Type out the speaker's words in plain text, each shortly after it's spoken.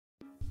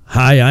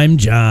Hi, I'm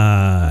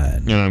John.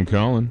 And I'm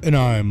Colin. And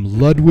I'm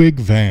Ludwig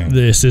Van.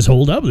 This is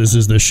Hold Up. This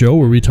is the show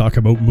where we talk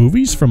about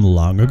movies from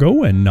long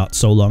ago and not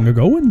so long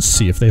ago and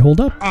see if they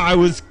hold up. I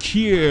was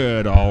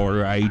cured, all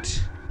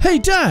right. Hey,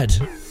 Dad,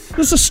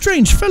 there's a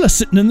strange fella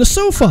sitting in the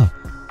sofa,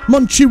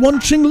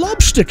 munchy-wunching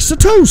lobsticks a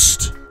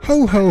toast.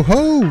 Ho, ho,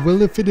 ho.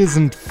 Well, if it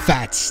isn't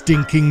fat,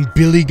 stinking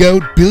billy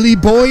goat, Billy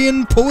Boy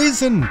in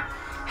poison.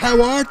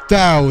 How art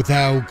thou,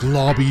 thou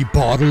globby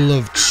bottle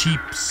of cheap,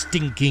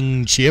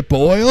 stinking chip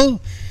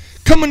oil?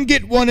 Come and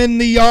get one in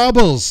the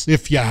yarbles,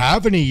 if you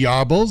have any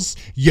yarbles,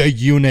 you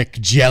eunuch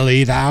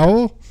jelly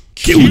thou.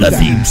 Cue the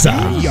theme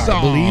song.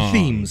 Yarbly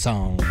theme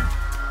song.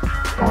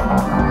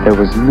 There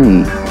was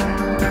me,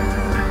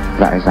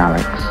 that is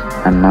Alex,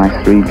 and my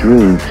three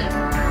droogs,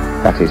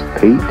 that is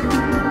Pete,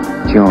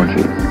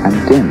 Georgie, and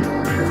Dim.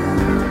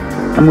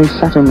 And we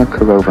sat in the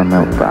Corova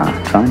milk bar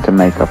trying to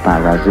make up our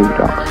razoo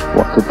docs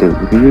what to do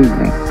with the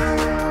evening.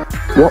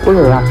 What we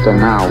were after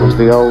now was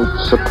the old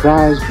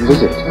surprise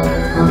visit.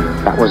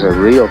 That was a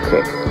real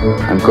kick,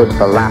 and good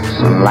for laughs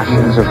and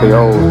lashings of the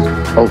old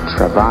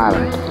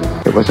ultra-violent.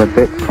 It was a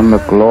bit from the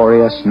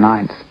Glorious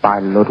Ninth by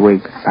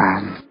Ludwig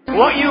van.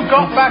 What you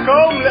got back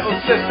home, little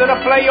sister, to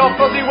play your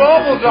fuzzy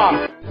warbles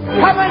on?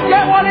 Come and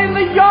get one in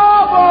the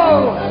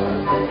yarble!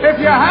 If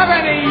you have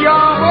any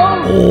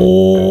yarble!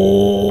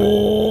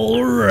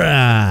 All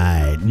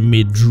right,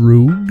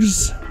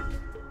 mid-droogs.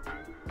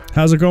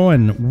 How's it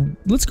going?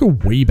 Let's go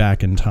way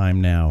back in time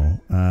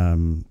now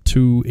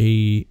to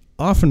a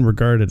often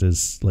regarded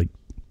as like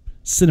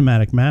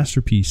cinematic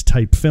masterpiece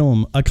type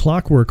film, A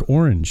Clockwork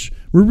Orange.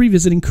 We're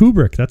revisiting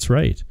Kubrick, that's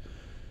right.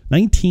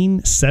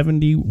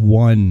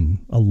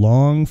 1971, a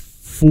long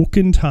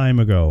fucking time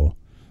ago.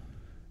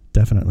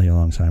 Definitely a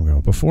long time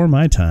ago. Before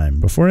my time,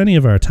 before any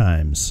of our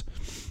times.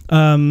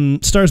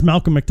 Stars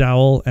Malcolm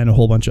McDowell and a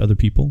whole bunch of other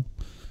people.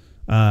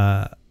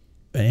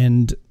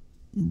 And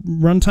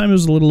runtime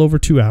was a little over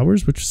 2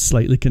 hours, which is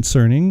slightly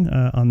concerning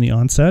on the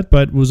onset,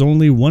 but was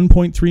only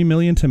 $1.3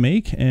 million to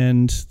make,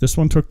 and this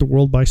one took the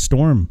world by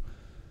storm.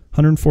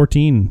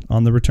 114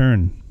 on the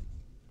return.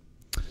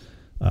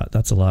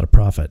 That's a lot of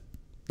profit.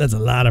 That's a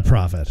lot of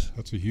profit.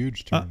 That's a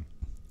huge turn.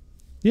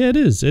 Yeah, it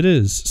is. It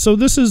is. So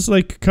this is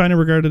like kind of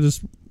regarded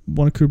as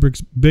one of Kubrick's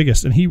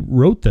biggest, and he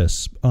wrote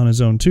this on his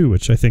own too,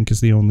 which I think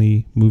is the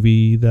only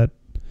movie that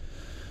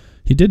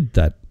he did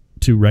that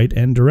to write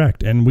and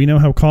direct. And we know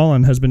how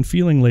Colin has been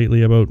feeling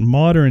lately about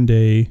modern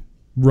day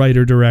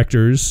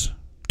writer-directors.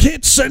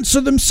 Can't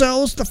censor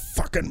themselves, the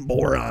fucking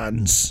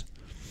morons.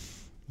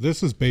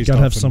 This is based Gotta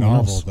off have a someone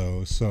novel, else.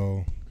 though,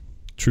 so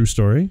True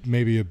story.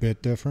 maybe a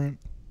bit different.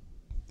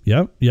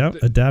 Yep.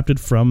 Adapted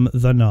from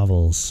the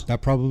novels.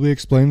 That probably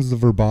explains the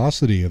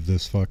verbosity of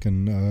this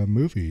fucking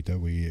movie that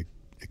we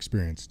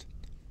experienced.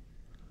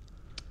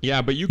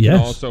 Yeah, but you can Yes.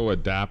 also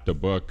adapt a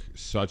book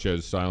such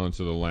as Silence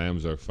of the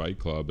Lambs or Fight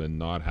Club and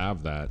not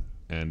have that,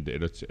 and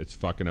it's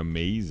fucking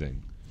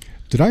amazing.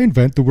 Did I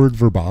invent the word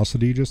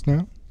verbosity just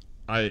now?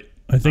 I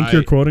think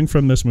you're quoting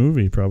from this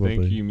movie, probably.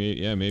 think you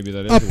maybe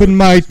that is Up a word. in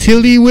my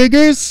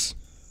tillywiggers?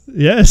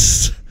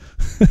 Yes.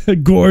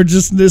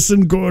 Gorgeousness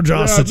and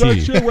gorgeosity. I'm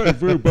not sure what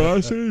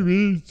verbosity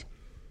means,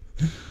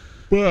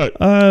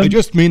 but I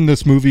just mean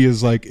this movie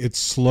is like, it's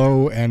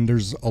slow and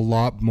there's a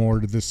lot more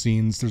to the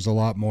scenes. There's a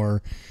lot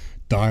more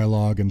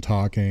dialogue and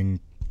talking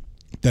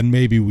than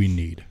maybe we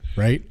need,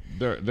 right?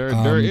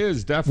 there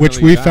is definitely Which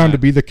we that. found to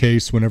be the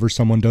case whenever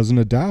someone does an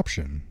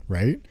adaptation,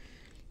 right?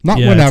 Not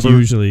Yeah, whenever, it's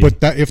usually- but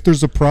that if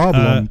there's a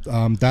problem,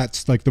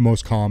 that's like the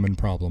most common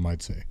problem,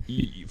 I'd say.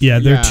 Yeah,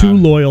 they're too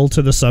loyal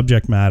to the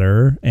subject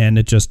matter, and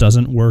it just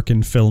doesn't work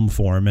in film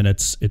form, and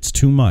it's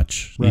too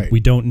much. Right. We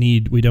don't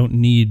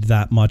need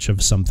that much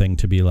of something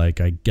to be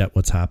like, I get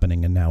what's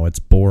happening, and now it's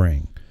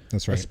boring.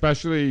 That's right.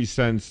 Especially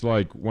since,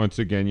 like, once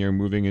again, you're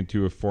moving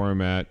into a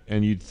format,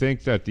 and you'd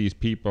think that these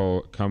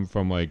people come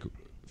from, like,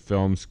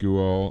 film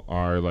school,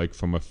 are, like,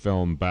 from a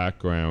film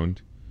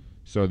background,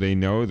 so they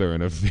know they're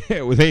in a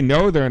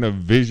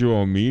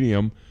visual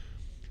medium.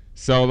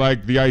 So,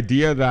 like, the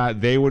idea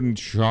that they wouldn't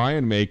try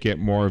and make it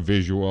more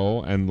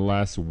visual and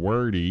less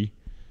wordy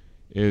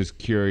is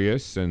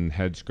curious and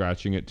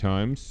head-scratching at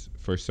times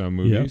for some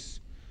movies.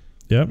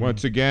 Yep.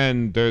 Once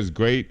again, there's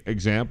great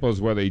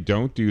examples where they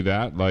don't do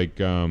that, like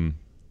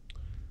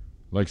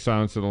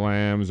Silence of the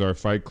Lambs or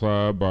Fight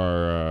Club,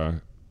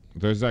 or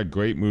there's that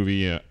great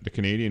movie, the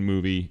Canadian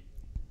movie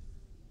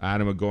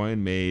Adam McGowan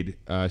made,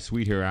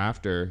 Sweet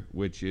Hereafter,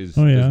 which does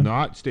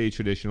not stay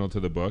traditional to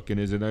the book and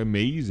is an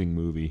amazing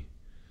movie.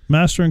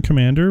 Master and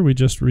Commander, we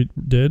just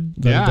did. That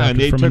and they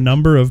adapted from took a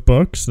number of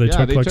books. They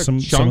took like some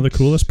of the chunks.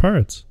 coolest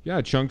parts.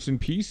 Yeah, chunks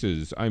and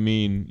pieces. I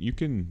mean, you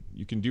can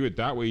do it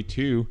that way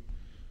too,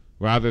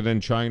 rather than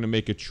trying to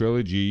make a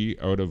trilogy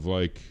out of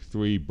like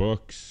 3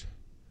 books,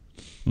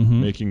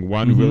 making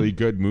one really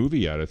good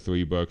movie out of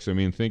 3 books. I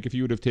mean, think if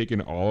you would have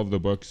taken all of the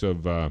books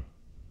of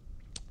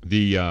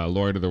the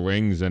Lord of the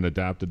Rings and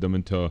adapted them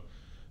into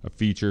a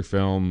feature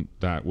film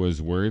that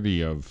was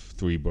worthy of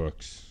 3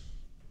 books.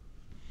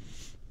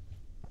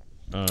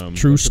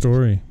 True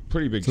story.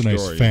 Pretty big It's a story.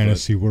 nice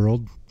fantasy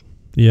world.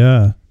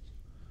 Yeah.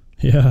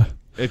 Yeah.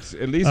 It's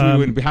at least we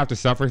wouldn't have to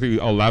suffer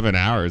through 11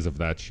 hours of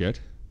that shit.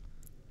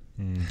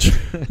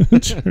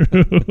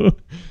 True.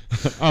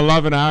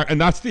 11 hours,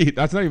 and that's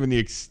not even the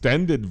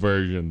extended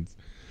versions.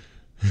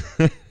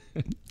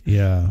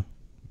 Yeah.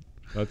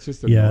 That's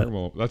just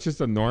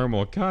a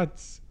normal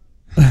cuts.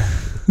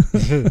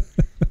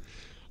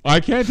 I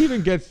can't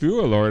even get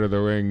through a Lord of the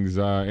Rings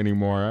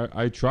anymore.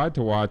 I tried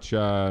to watch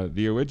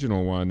the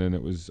original one, and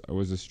it was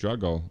a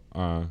struggle.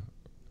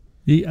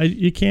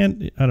 You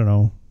can't. I don't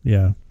know.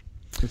 Yeah.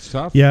 It's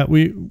tough. Yeah,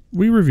 we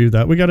reviewed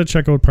that. We got to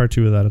check out part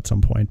 2 of that at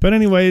some point. But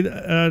anyway,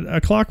 A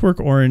Clockwork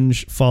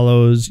Orange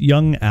follows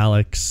young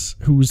Alex,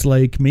 who's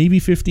like maybe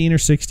 15 or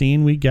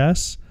 16, we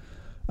guess.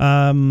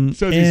 Says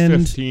he's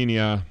 15,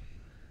 yeah.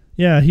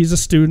 Yeah, he's a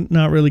student,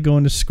 not really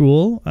going to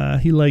school.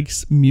 He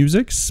likes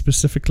music,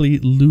 specifically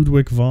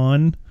Ludwig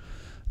van.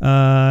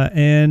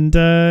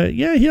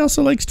 He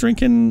also likes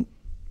drinking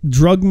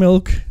drug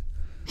milk,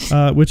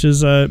 which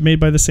is made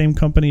by the same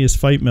company as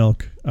Fight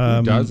Milk.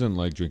 Who doesn't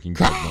like drinking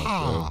drug milk,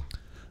 though?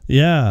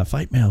 Yeah,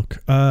 Fight Milk.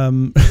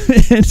 And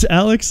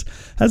Alex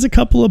has a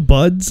couple of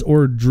buds,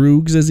 or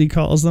droogs as he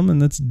calls them, and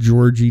that's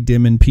Georgie,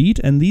 Dim, and Pete.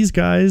 And these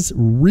guys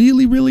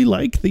really, really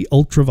like the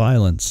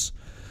ultraviolence,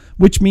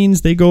 which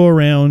means they go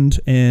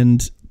around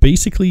and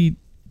basically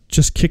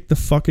just kick the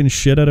fucking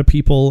shit out of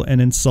people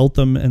and insult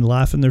them and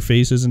laugh in their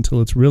faces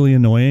until it's really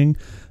annoying,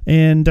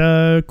 and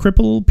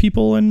cripple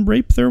people and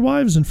rape their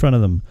wives in front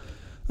of them.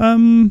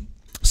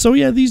 So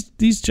yeah,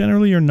 these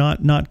generally are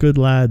not good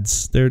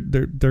lads.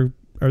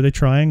 Are they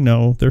trying?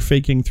 No, they're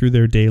faking through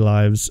their day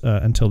lives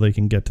until they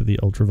can get to the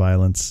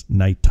ultraviolence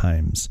night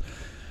times.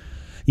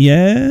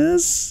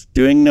 Yes,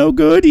 doing no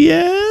good.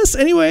 Yes.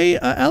 Anyway,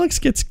 Alex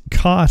gets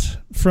caught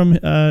from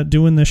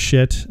doing this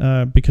shit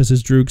because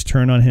his droogs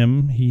turn on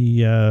him.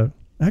 He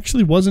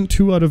actually wasn't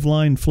too out of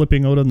line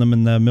flipping out on them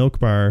in the milk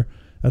bar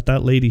at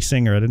that lady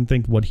singer. I didn't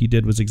think what he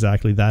did was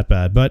exactly that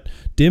bad, but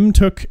Dim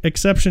took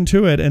exception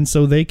to it, and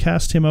so they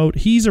cast him out.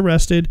 He's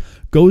arrested,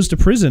 goes to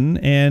prison,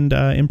 and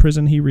in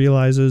prison he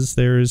realizes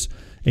there's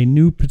a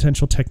new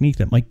potential technique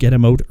that might get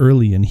him out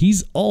early, and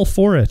he's all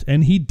for it,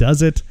 and he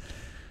does it.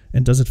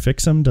 And does it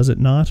fix him? Does it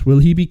not? Will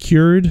he be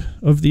cured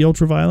of the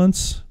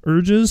ultraviolence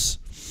urges?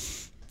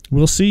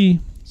 We'll see.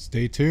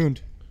 Stay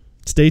tuned.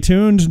 Stay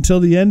tuned until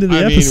the end of the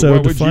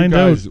episode to find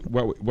out.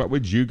 What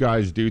would you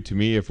guys do to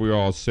me if we were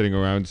all sitting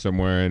around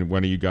somewhere and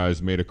one of you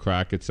guys made a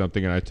crack at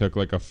something and I took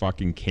like a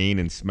fucking cane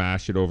and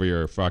smashed it over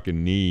your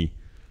fucking knee?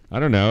 I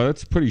don't know.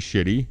 That's pretty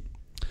shitty.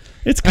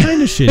 It's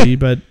kind of shitty,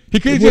 but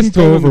he could just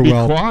go over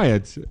well. Be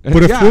quiet.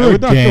 But if we're a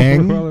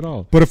gang,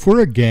 but if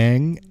we're a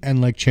gang and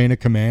like chain of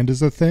command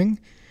is a thing,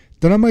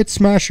 then I might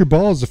smash your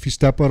balls if you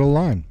step out of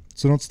line.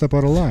 So don't step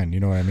out of line.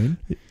 You know what I mean?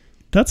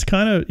 That's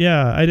kind of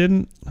I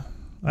don't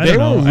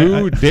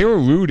know. Rude. They were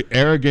rude,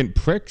 arrogant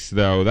pricks,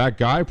 though. That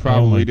guy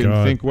probably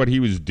didn't think what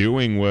he was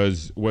doing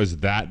was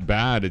that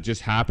bad. It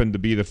just happened to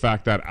be the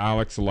fact that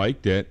Alex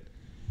liked it,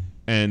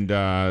 and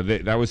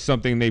that was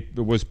something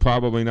was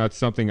probably not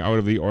something out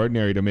of the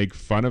ordinary to make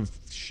fun of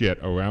shit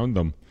around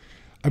them.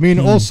 I mean,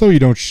 also you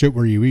don't shit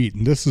where you eat,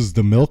 and this is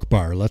the milk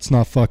bar. Let's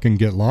not fucking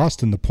get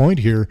lost in the point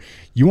here.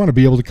 You want to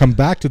be able to come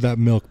back to that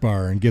milk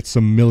bar and get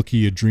some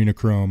milky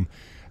adrenochrome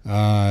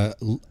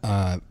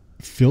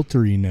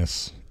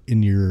filteriness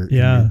in your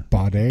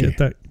body. Get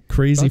that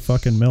crazy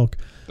fucking milk.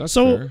 That's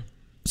fair.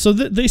 So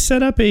they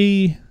set up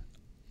I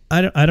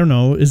don't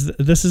know.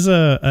 This is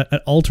an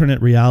alternate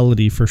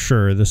reality for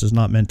sure. This is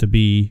not meant to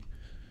be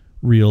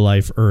real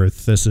life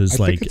Earth. This is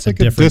it's a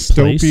different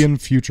dystopian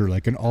future,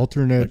 like an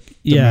alternate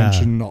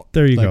dimension.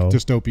 There you go.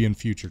 Dystopian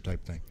future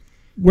type thing.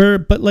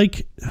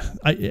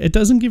 It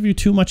doesn't give you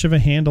too much of a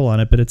handle on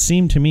it, but it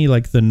seemed to me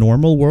like the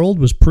normal world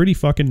was pretty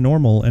fucking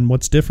normal. And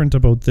what's different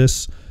about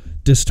this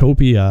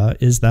dystopia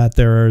is that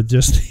there are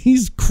just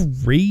these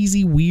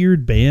crazy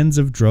weird bands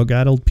of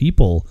drug-addled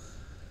people.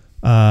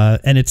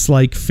 And it's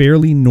like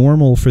fairly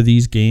normal for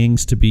these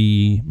gangs to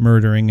be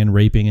murdering and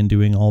raping and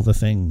doing all the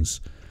things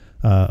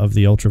of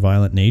the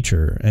ultraviolent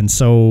nature. And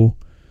so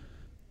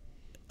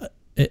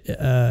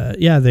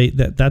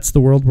that's the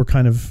world we're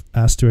kind of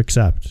asked to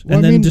accept. Well,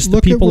 and then just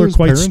the people are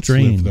quite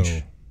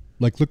strange.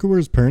 Like, look at where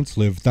his parents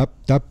live.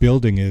 That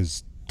building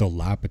is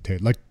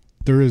dilapidated. Like,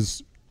 there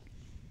is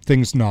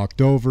things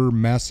knocked over,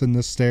 mess in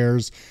the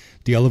stairs.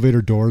 The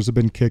elevator doors have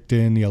been kicked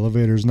in. The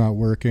elevator's not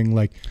working.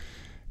 Like,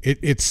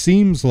 it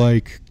seems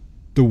like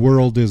the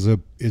world is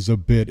a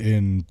bit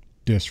in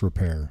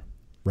disrepair,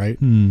 right?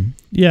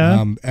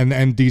 Yeah.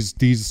 And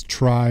these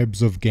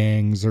tribes of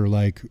gangs are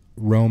like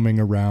roaming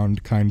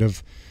around, kind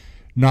of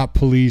not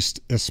policed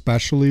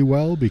especially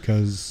well,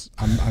 because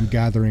I'm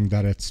gathering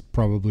that it's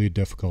probably a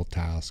difficult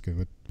task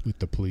with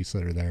the police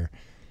that are there.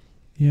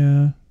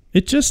 Yeah.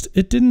 It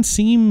didn't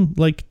seem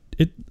like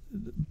it.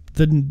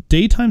 The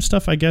daytime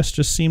stuff, I guess,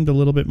 just seemed a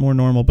little bit more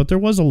normal, but there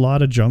was a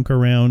lot of junk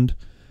around.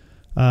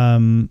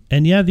 And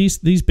yeah,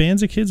 these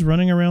bands of kids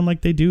running around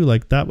like they do,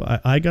 like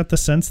that. I got the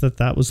sense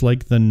that was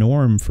like the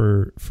norm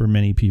for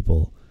many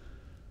people.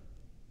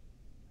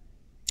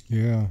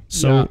 Yeah.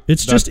 So Yeah,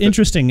 it's that's just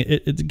interesting.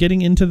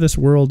 Getting into this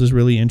world is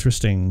really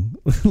interesting.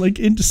 Like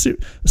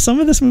some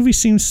of this movie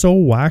seems so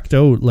whacked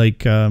out, like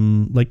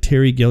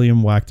Terry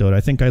Gilliam whacked out. I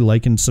think I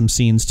likened some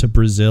scenes to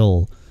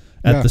Brazil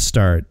at the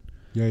start.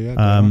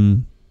 Yeah.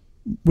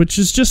 Which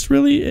is just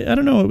really, I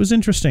don't know, it was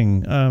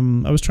interesting.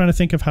 I was trying to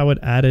think of how it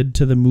added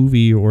to the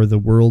movie or the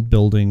world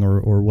building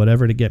or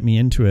whatever to get me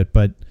into it,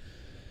 but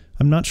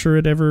I'm not sure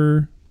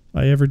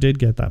I ever did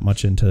get that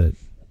much into it.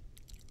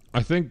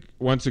 I think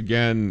once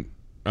again,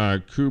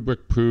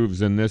 Kubrick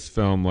proves in this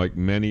film, like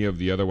many of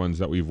the other ones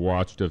that we've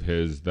watched of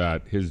his,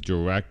 that his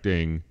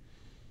directing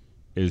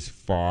is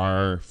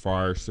far,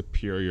 far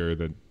superior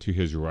to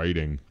his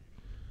writing.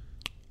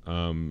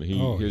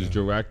 His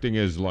directing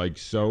is like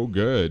so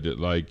good,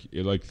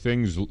 like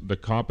things, the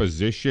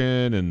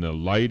composition and the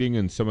lighting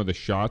and some of the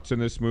shots in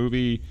this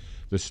movie,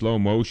 the slow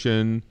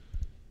motion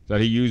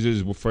that he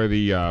uses for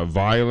the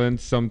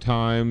violence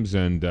sometimes,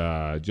 and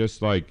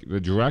just like the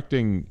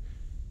directing.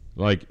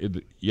 Like,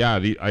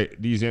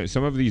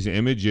 some of these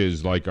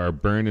images like are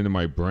burned into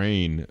my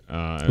brain.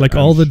 Like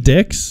all the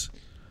dicks?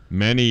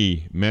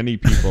 Many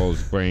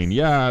people's brain.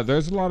 Yeah,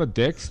 there's a lot of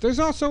dicks. There's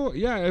also,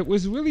 it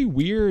was really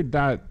weird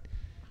that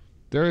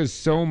there is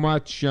so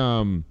much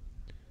of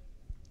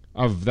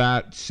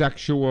that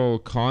sexual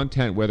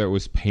content, whether it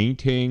was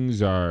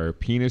paintings or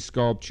penis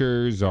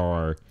sculptures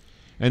or...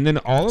 And then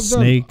all of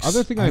Snakes. The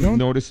other thing I've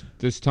noticed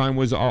this time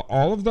was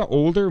all of the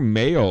older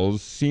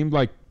males seemed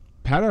like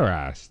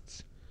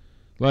pederasts.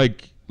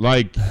 Like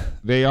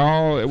they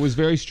all, it was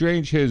very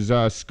strange. His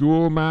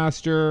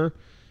schoolmaster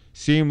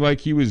seemed like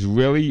he was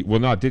really,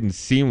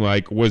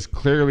 was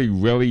clearly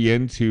really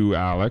into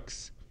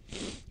Alex.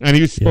 And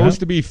he was supposed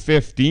to be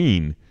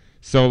 15.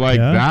 So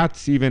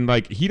that's even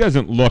he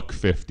doesn't look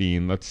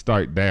 15. Let's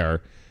start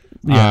there.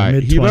 Yeah,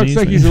 he looks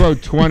like he's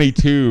about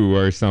 22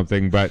 or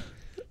something, but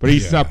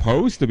he's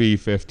supposed to be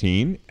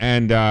 15.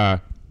 And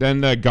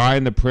then the guy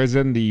in the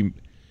prison, the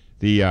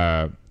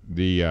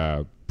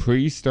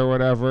priest or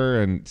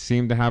whatever, and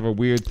seemed to have a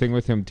weird thing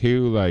with him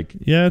too.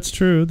 It's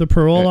true. The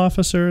parole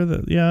officer.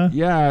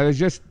 There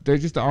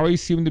just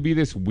always seemed to be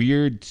this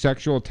weird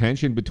sexual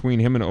tension between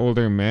him and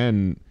older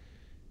men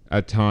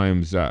at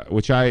times,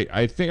 which I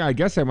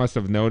guess I must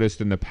have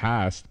noticed in the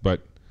past.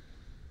 But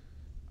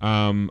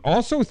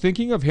also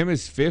thinking of him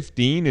as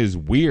 15 is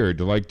weird.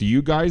 Do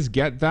you guys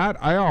get that?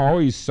 I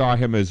always saw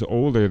him as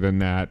older than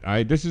that.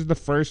 This is the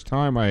first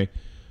time I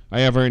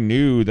ever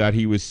knew that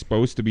he was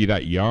supposed to be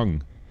that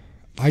young.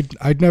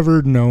 I'd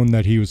never known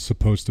that he was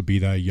supposed to be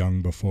that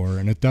young before,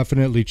 and it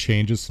definitely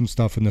changes some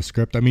stuff in the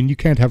script. I mean, you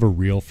can't have a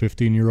real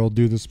 15-year-old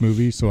do this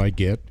movie, so I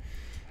get,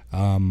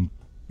 why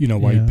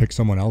you pick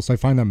someone else. I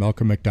find that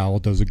Malcolm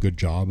McDowell does a good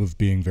job of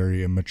being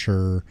very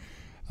immature,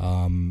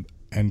 and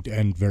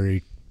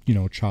very,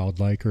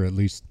 childlike, or at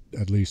least,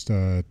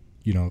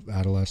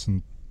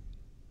 adolescent,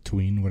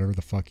 tween, whatever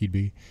the fuck he'd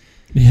be.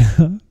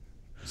 Yeah.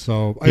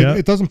 So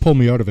it doesn't pull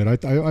me out of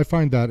it. I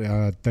find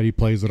that he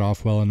plays it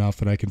off well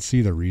enough, and I can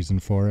see the reason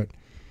for it.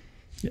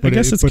 I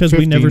guess it's because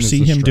we never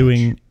see him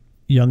doing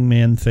young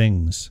man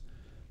things.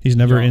 He's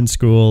never in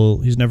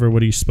school. He's never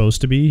what he's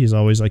supposed to be. He's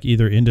always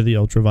either into the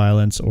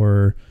ultraviolence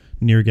or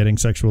near getting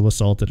sexual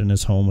assaulted in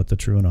his home with the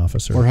truant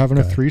officer. Or having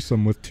a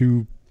threesome with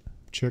two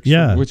chicks.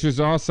 Yeah. Which is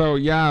also,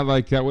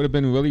 that would have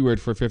been really weird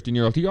for a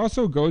 15-year-old. He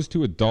also goes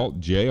to adult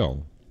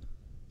jail,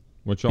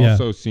 which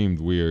also seemed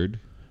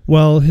weird.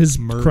 Well, his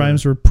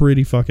crimes were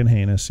pretty fucking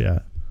heinous, yeah.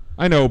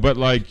 I know, but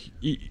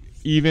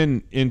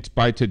even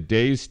by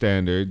today's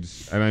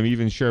standards, and I'm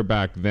even sure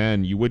back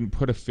then, you wouldn't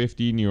put a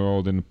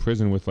 15-year-old in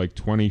prison with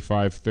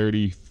 25,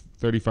 30,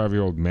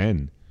 35-year-old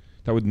men.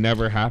 That would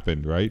never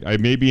happen, right? I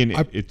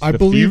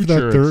believe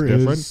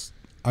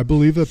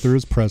that there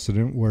is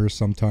precedent where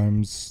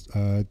sometimes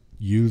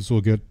youths will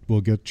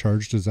get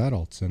charged as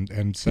adults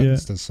and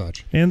sentenced as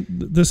such. And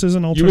this is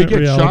an alternate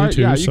reality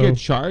too. Yeah, you get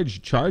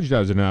charged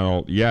as an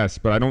adult, yes,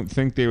 but I don't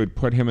think they would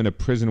put him in a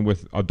prison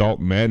with adult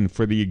men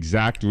for the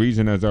exact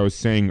reason as I was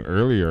saying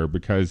earlier,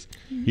 because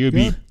he would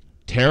be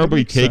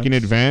terribly taken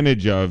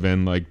advantage of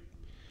and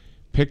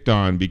picked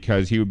on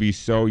because he would be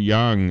so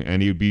young,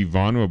 and he would be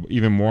vulnerable,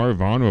 even more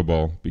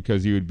vulnerable,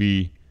 because he would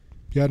be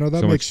that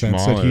makes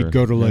sense smaller. That he'd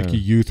go to a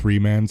youth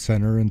remand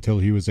center until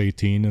he was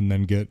 18 and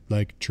then get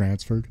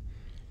transferred.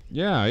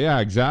 Yeah,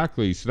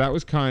 exactly. So that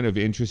was kind of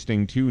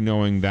interesting too,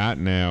 knowing that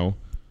now.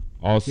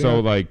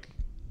 Also,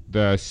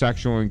 the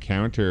sexual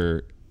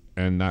encounter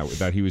and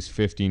that he was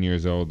 15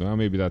 years old. Well,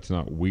 maybe that's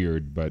not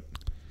weird, but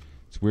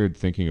it's weird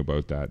thinking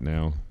about that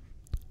now.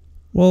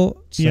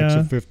 Well, sex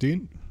at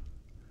 15?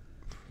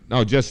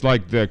 No, just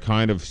the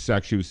kind of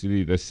sex he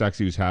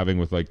was having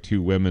with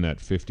two women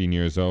at 15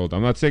 years old.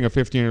 I'm not saying a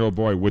 15-year-old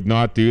boy would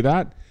not do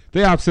that.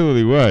 They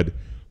absolutely would.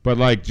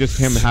 But just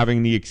him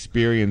having the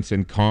experience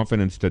and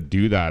confidence to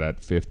do that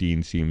at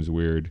 15 seems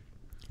weird.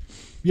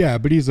 Yeah,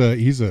 but he's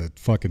a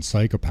fucking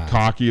psychopath.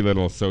 Cocky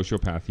little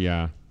sociopath,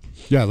 yeah.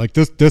 Yeah,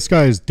 this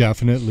guy is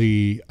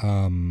definitely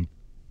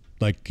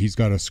he's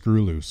got a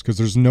screw loose, because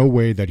there's no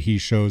way that he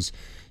shows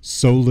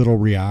so little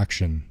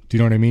reaction. Do you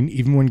know what I mean?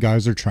 Even when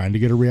guys are trying to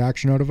get a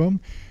reaction out of him,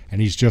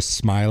 and he's just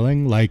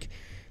smiling, like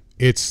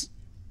it's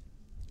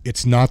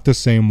not the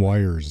same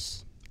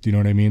wires. Do you know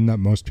what I mean? That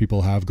most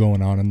people have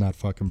going on in that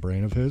fucking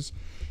brain of his.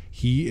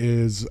 He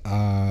is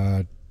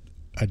a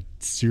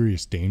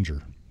serious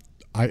danger.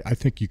 I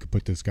think you could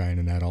put this guy in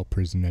an adult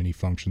prison and he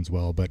functions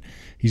well, but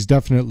he's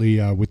definitely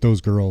with those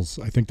girls.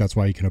 I think that's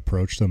why he can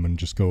approach them and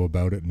just go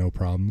about it no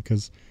problem,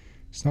 because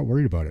he's not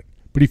worried about it.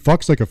 But he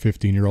fucks like a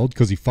 15-year-old,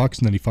 because he fucks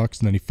and then he fucks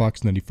and then he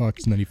fucks and then he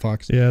fucks and then he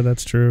fucks. Yeah,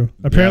 that's true.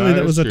 Apparently, Yeah,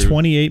 that was a that's true.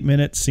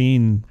 28-minute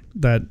scene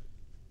that.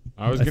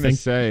 I was going to think-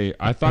 say,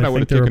 I thought I I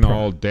would have think they were taken pro-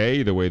 all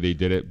day the way they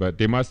did it, but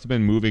they must have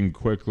been moving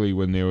quickly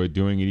when they were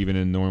doing it, even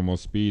in normal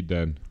speed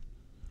then,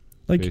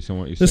 Like based on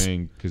what you're this-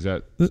 saying, because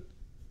that this-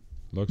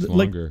 looks like-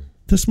 longer.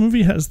 this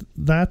movie has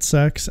that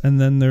sex,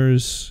 and then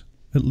there's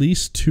at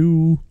least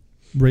 2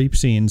 rape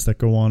scenes that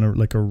go on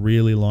like a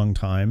really long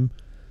time.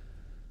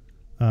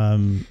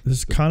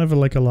 There's kind of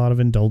like a lot of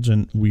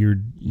indulgent,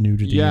 weird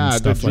nudity Yeah, and the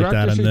stuff like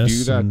that directors in who this.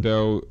 do that, and-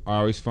 though, I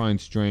always find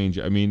strange.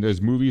 I mean,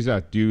 there's movies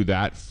that do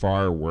that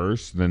far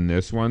worse than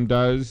this one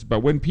does, but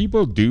when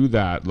people do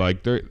that,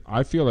 like,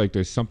 I feel like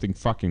there's something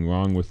fucking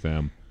wrong with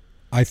them.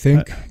 I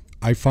think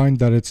I find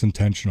that it's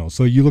intentional.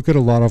 So you look at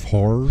a lot of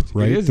horror,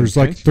 right? is there's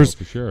intentional,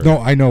 for sure. No,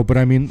 I know, but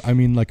I mean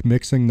like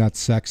mixing that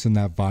sex and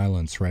that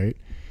violence, right?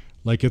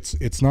 Like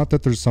it's not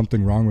that there's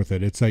something wrong with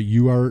it. It's that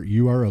you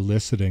are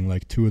eliciting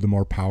like 2 of the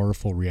more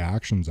powerful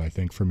reactions, I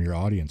think, from your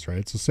audience, right?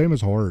 It's the same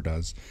as horror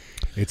does.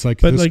 It's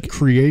like But, this like-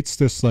 creates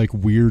this like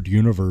weird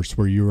universe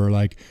where you are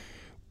like,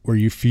 where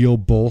you feel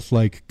both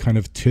like kind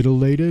of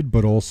titillated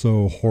but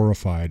also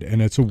horrified,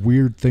 and it's a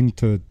weird thing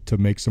to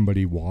make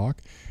somebody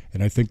walk.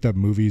 And I think that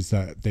movies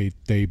that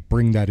they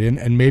bring that in,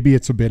 and maybe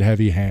it's a bit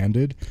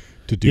heavy-handed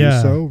to do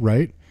Yeah. so,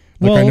 right?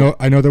 Like Well-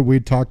 I know that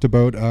we'd talked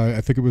about I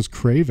think it was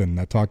Craven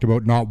that talked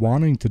about not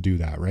wanting to do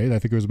that, right? I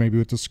think it was maybe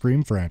with the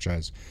Scream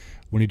franchise.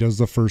 When he does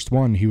the first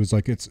one, he was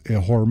like, it's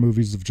horror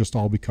movies have just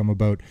all become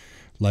about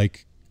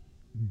like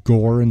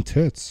gore and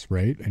tits,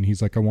 right? And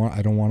he's like,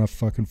 I don't want to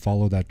fucking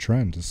follow that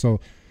trend. So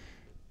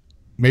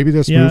maybe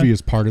this Yeah. movie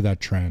is part of that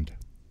trend,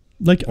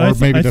 like or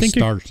maybe I the think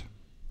start.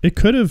 It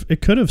could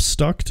have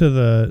stuck to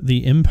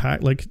the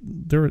impact. Like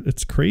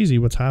it's crazy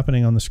what's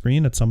happening on the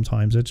screen at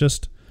sometimes.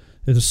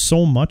 There's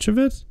so much of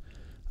it.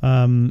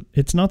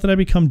 It's not that I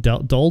become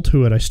dull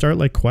to it. I start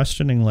like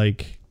questioning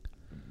like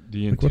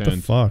The what intent.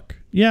 the fuck.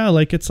 Yeah,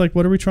 like it's like,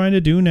 what are we trying to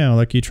do now?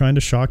 Like, you trying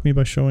to shock me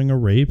by showing a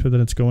rape that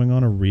it's going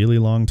on a really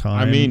long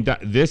time? I mean,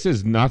 this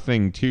is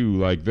nothing too.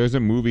 Like, there's a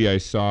movie I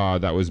saw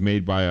that was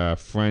made by a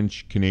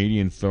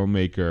French-Canadian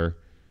filmmaker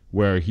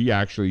where he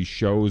actually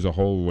shows a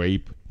whole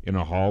rape in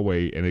a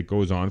hallway, and it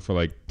goes on for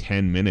like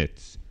 10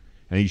 minutes,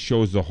 and he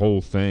shows the whole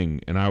thing.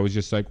 And I was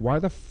just like, why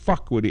the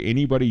fuck would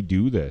anybody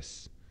do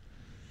this?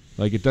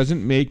 Like, it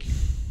doesn't make...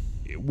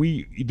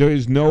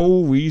 There's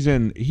no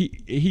reason.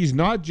 He's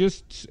not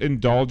just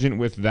indulgent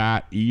with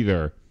that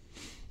either.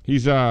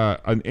 He's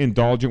an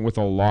indulgent with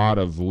a lot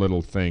of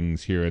little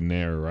things here and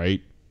there,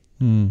 right?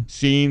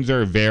 Scenes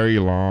are very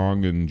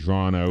long and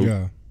drawn out.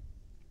 Yeah.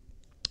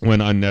 When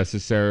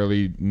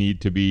unnecessarily need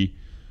to be.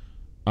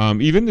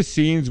 Even the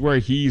scenes where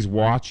he's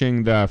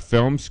watching the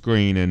film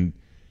screen and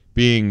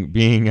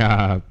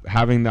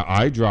having the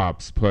eye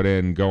drops put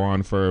in go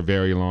on for a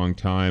very long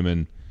time,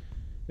 and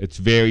it's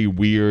very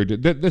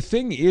weird. The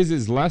thing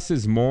is less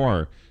is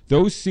more.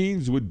 Those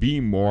scenes would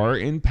be more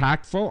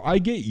impactful. I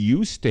get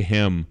used to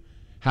him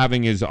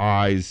having his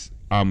eyes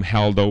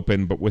held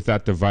open, but with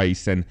that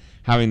device, and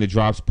having the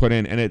drops put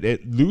in, and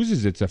it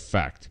loses its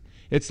effect.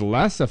 It's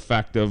less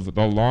effective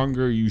the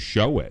longer you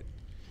show it.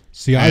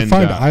 See, I And,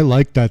 find I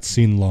like that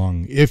scene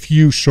long if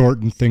you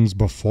shorten things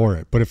before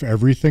it. But if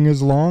everything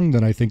is long,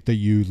 then I think that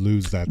you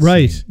lose that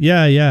right. scene.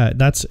 Yeah.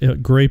 That's a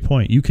great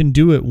point. You can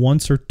do it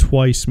once or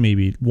twice,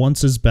 maybe.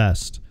 Once is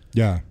best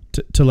Yeah.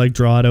 to like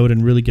draw it out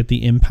and really get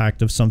the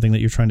impact of something that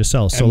you're trying to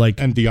sell. So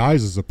And The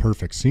Eyes is a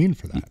perfect scene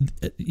for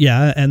that.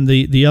 yeah, and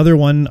the other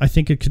one, I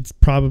think it could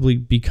probably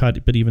be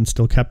cut, but even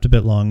still kept a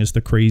bit long, is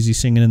the crazy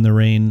singing in the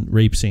rain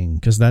rape scene,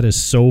 because that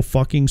is so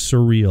fucking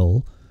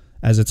surreal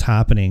as it's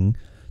happening.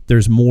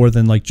 There's more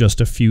than like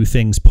just a few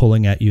things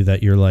pulling at you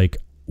that you're like,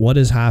 what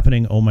is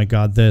happening? Oh my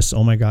God, this.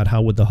 Oh my God,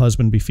 how would the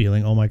husband be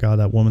feeling? Oh my God,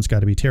 that woman's got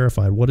to be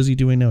terrified. What is he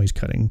doing now? He's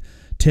cutting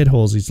tit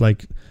holes. He's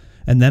like,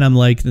 and then I'm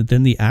like,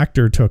 then the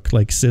actor took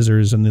like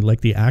scissors, and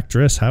the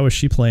actress, how is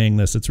she playing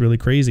this? It's really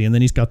crazy. And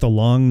then he's got the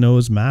long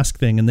nose mask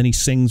thing, and then he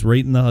sings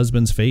right in the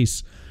husband's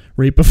face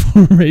right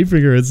before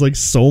raping her. It's like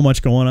so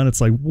much going on.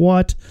 It's like,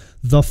 what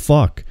the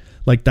fuck?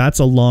 Like, that's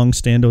a long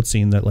standout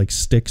scene that like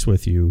sticks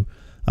with you.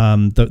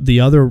 The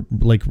other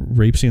like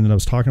rape scene that I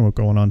was talking about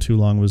going on too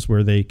long was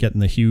where they get in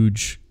the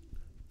huge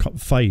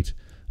fight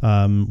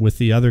with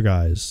the other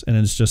guys, and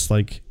it's just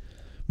like,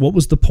 what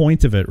was the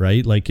point of it,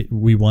 right? Like,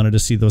 we wanted to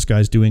see those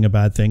guys doing a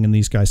bad thing and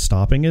these guys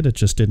stopping it. It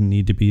just didn't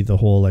need to be the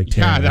whole like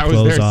tearing that the was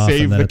clothes their off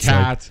save and then the it's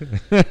cat.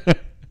 like,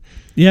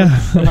 yeah.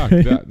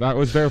 Fuck, that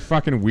was their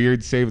fucking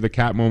weird save the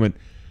cat moment.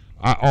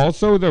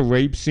 Also, the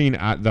rape scene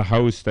at the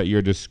house that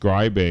you're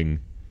describing,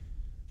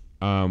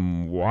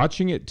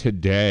 watching it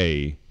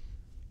today,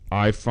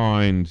 I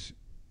find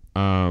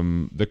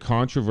the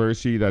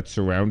controversy that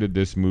surrounded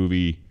this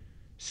movie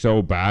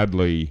so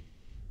badly.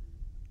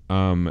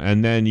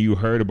 And then you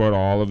heard about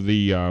all of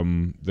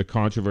the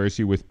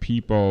controversy with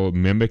people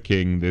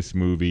mimicking this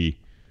movie,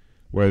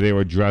 where they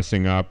were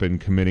dressing up and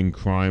committing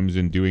crimes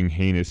and doing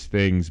heinous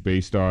things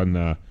based on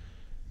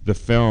the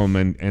film,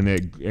 and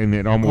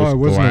it almost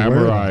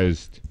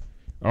glamorized.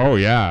 Oh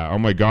yeah! Oh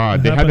my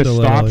God! They had to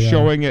stop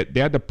showing it. They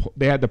had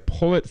to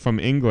pull it from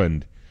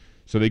England,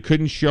 so they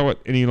couldn't show it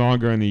any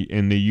longer in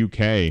the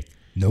UK.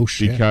 No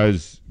shit.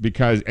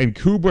 Because and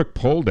Kubrick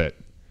pulled it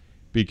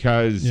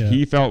because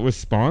he felt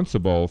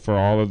responsible for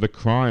all of the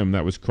crime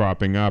that was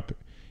cropping up.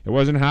 It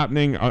wasn't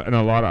happening in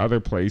a lot of other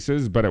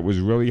places, but it was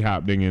really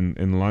happening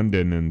in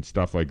London and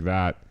stuff like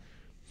that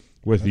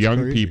with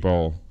young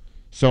people.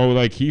 So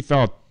like he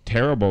felt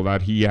terrible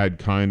that he had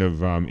kind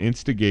of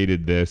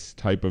instigated this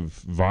type of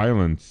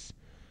violence.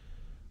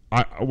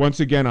 Once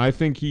again, I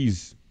think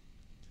it's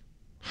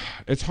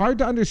hard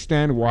to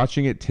understand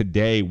watching it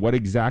today what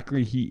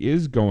exactly he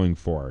is going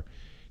for.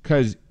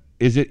 Because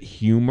is it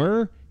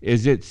humor?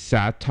 Is it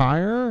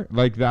satire?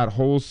 Like that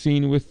whole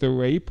scene with the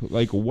rape?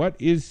 Like what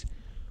is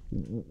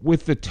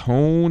with the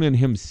tone and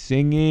him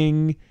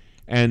singing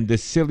and the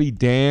silly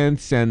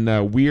dance and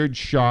the weird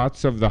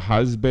shots of the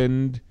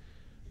husband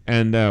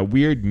and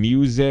weird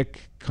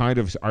music kind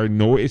of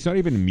it's not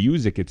even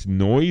music, it's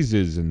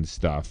noises and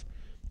stuff.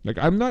 Like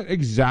I'm not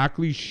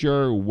exactly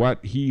sure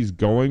what he's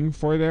going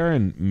for there,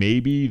 and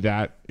maybe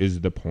that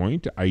is the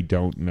point. I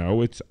don't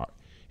know. It's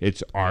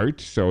art,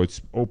 so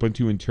it's open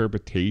to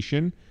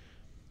interpretation.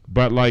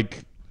 But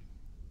like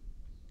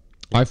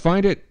I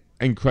find it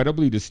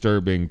incredibly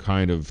disturbing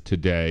kind of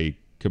today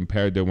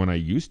compared to when I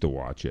used to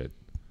watch it.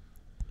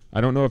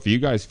 I don't know if you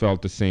guys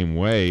felt the same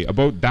way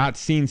about that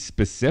scene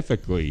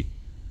specifically.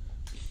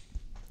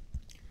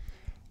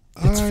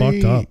 It's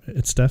fucked up.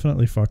 It's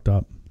definitely fucked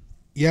up.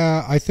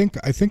 Yeah, I think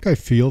I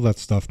feel that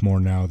stuff more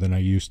now than I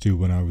used to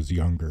when I was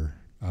younger.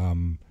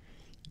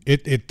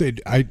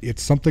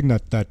 It's something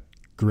that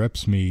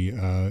grips me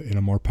in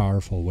a more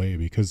powerful way,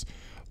 because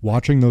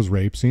watching those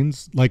rape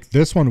scenes, like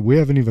this one, we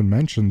haven't even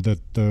mentioned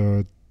that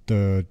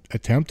the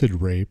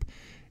attempted rape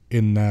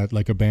in that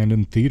like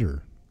abandoned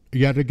theater.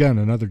 Yet again,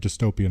 another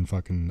dystopian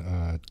fucking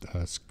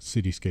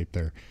cityscape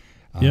there.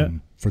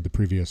 For the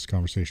previous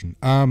conversation.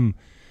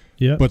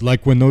 Yeah. But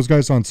like when those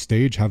guys on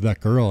stage have that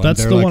girl,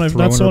 that's the one.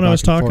 That's the one I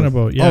was talking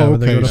about. Yeah, when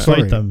they go to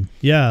fight them.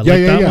 Yeah,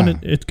 like that one.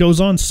 It goes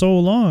on so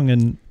long,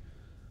 and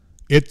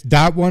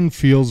that one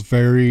feels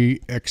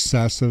very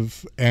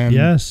excessive,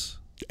 and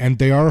and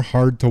they are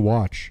hard to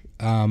watch.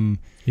 And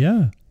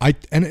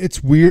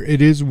it's weird.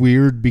 It is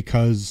weird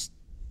because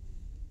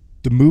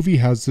the movie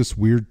has this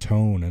weird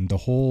tone, and the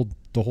whole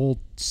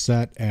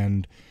set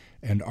and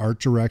art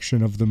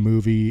direction of the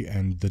movie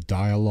and the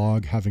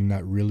dialogue having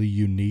that really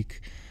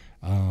unique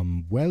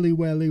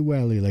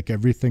welly, like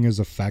everything is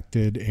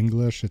affected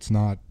English. It's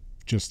not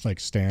just like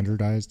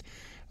standardized,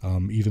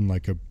 even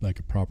like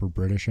a proper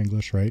British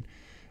English, right?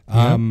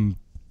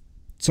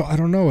 So I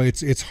don't know.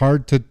 It's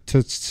hard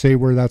to say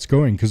where that's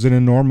going, because in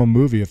a normal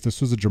movie, if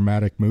this was a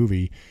dramatic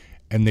movie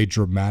and they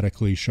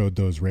dramatically showed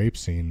those rape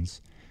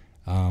scenes,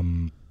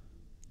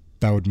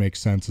 that would make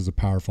sense as a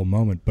powerful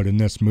moment. But in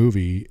this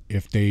movie,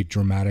 if they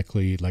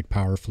dramatically, like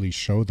powerfully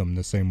show them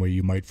the same way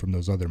you might from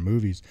those other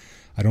movies,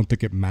 I don't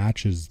think it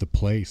matches the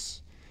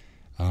place.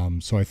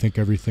 So I think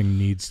everything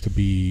needs to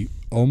be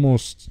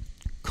almost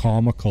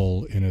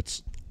comical in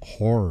its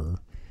horror,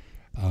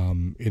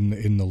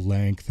 in the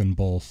length and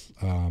both.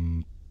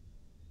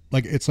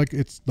 It's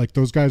like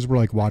those guys were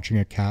like watching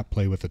a cat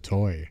play with a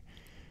toy.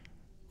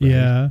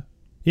 Right?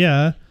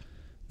 Yeah.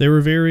 They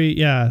were very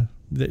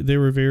They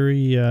were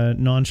very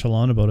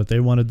nonchalant about it. They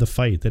wanted the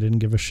fight. They didn't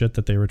give a shit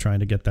that they were trying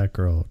to get that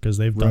girl, because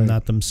they've done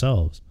that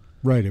themselves.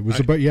 Right. It was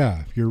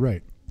you're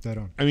right. That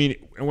on. I mean,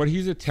 what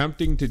he's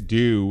attempting to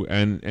do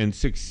and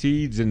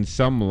succeeds in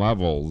some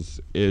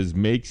levels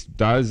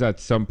does at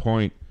some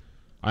point,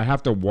 I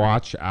have to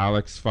watch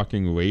Alex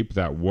fucking rape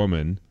that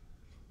woman,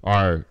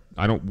 or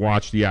I don't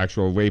watch the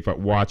actual rape, but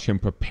watch him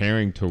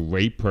preparing to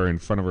rape her in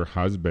front of her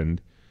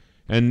husband.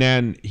 And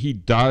then he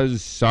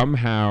does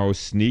somehow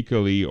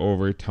sneakily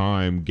over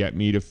time get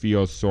me to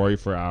feel sorry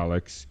for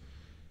Alex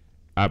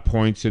at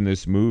points in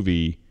this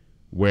movie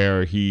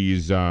where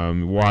he's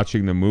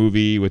watching the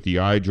movie with the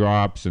eye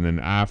drops, and then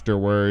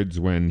afterwards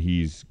when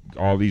these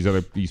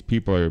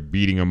people are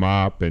beating him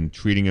up and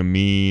treating him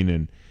mean,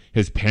 and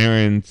his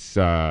parents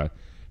have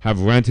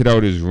rented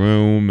out his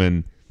room,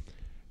 and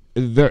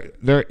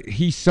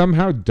he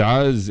somehow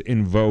does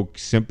invoke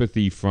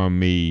sympathy from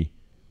me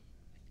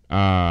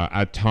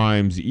at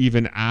times,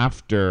 even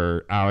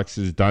after Alex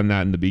has done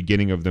that in the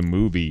beginning of the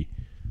movie.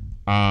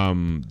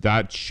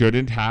 That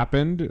shouldn't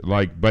happen,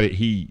 but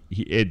it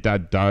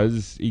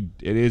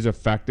is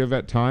effective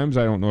at times.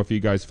 I don't know if you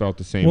guys felt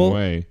the same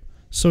way.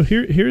 So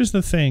here's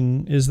the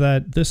thing: is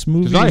that this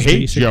movie? I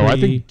hate Joe. I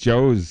think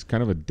Joe's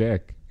kind of a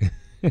dick.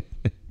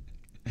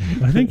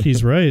 I think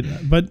he's right,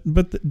 but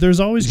there's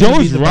always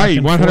Joe's right,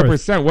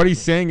 100%. What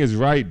he's saying is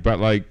right, but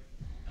like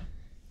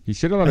He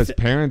should have let his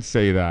parents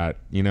say that,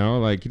 you know?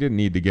 Like, he didn't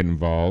need to get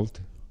involved.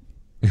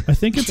 I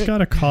think it's got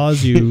to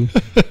cause you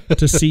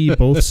to see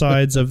both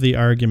sides of the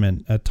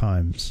argument at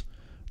times,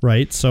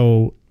 right?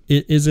 So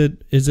is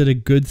it a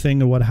good thing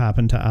to what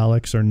happened to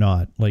Alex or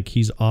not? Like,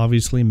 he's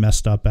obviously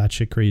messed up,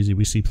 batshit crazy.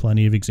 We see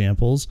plenty of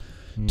examples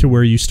to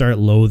where you start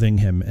loathing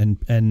him,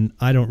 and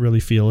I don't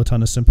really feel a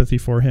ton of sympathy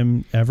for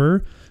him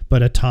ever,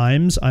 but at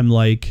times I'm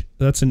like,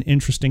 that's an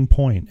interesting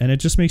point, and it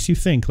just makes you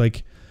think,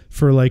 like,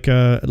 for like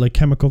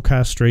chemical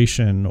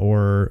castration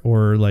or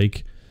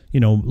like, you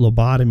know,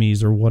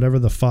 lobotomies or whatever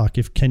the fuck,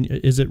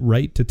 is it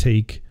right to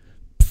take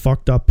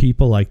fucked up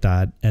people like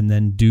that and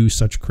then do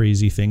such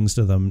crazy things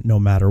to them no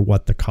matter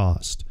what the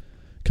cost?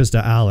 Because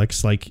to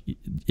Alex, like,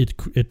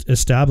 it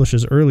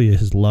establishes early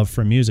his love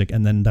for music,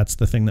 and then that's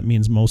the thing that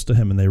means most to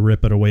him, and they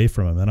rip it away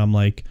from him. And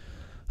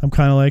I'm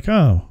kind of like,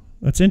 oh,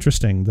 that's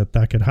interesting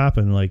that could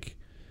happen. Like,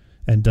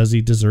 and does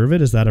he deserve it?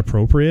 Is that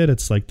appropriate?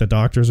 It's like the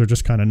doctors are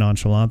just kind of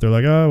nonchalant. They're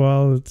like, oh,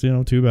 well, it's, you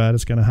know, too bad,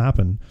 it's going to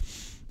happen.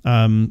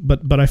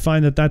 But I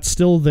find that that's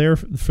still there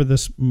for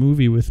this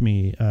movie with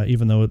me,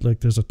 even though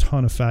there's a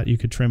ton of fat you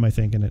could trim, I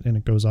think, and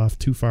it goes off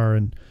too far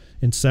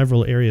in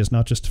several areas,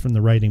 not just from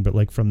the writing, but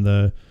like from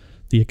the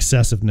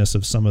excessiveness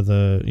of some of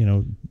the, you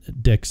know,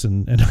 dicks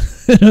and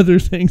other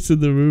things in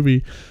the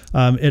movie.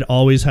 It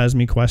always has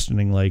me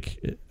questioning,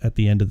 like, at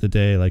the end of the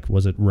day, like,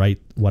 was it right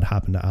what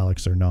happened to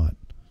Alex or not?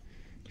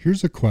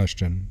 Here's a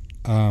question,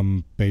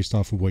 based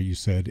off of what you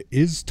said.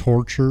 Is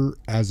torture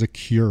as a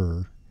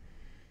cure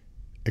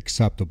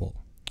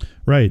acceptable?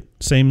 Right.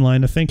 Same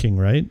line of thinking,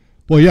 right?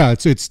 Well, yeah,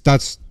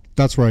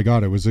 that's where I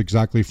got it. Was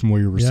exactly from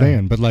what you were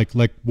saying. But like,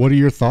 what are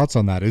your thoughts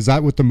on that? Is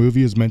that what the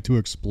movie is meant to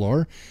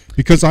explore?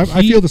 Because I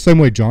feel the same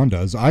way John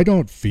does. I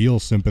don't feel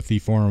sympathy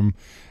for him.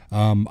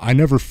 I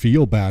never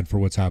feel bad for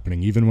what's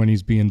happening, even when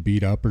he's being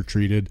beat up or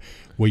treated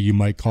what you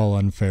might call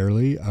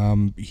unfairly.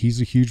 He's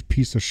a huge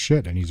piece of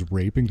shit, and he's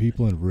raping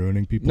people and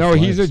ruining people's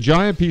lives. He's a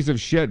giant piece of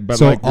shit. But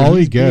so like, all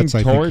he gets,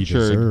 I think he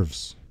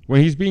deserves.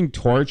 When he's being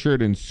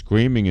tortured and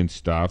screaming and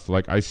stuff,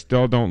 like, I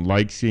still don't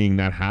like seeing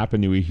that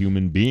happen to a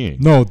human being.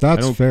 No,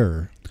 that's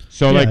fair.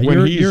 So like,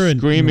 when he's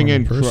screaming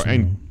and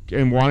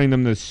wanting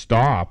them to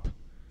stop.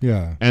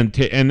 Yeah, and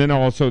then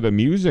also the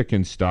music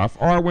and stuff,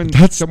 or when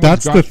that's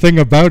the thing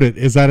about it,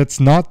 is that it's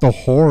not the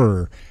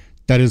horror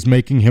that is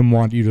making him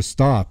want you to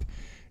stop;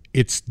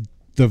 it's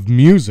the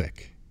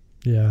music.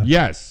 Yeah.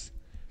 Yes,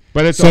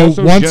 but it's so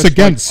also once just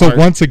again. like so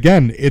once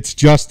again, it's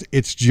just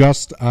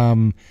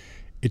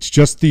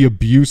the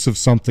abuse of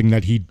something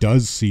that he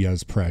does see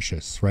as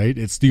precious, right?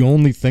 It's the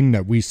only thing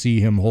that we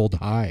see him hold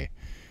high.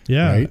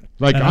 Yeah, right?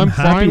 Like, I'm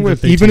fine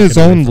with even his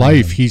own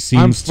life. He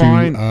seems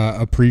to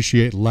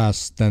appreciate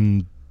less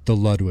than the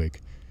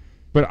Ludwig.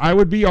 But I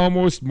would be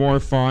almost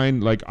more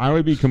fine. Like, I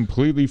would be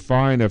completely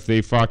fine if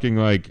they fucking,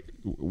 like,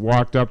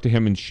 walked up to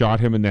him and shot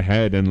him in the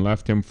head and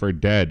left him for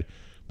dead.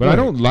 But I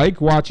don't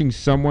like watching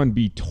someone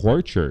be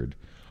tortured.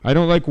 I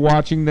don't like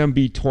watching them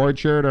be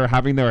tortured or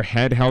having their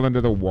head held under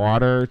the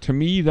water. To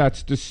me,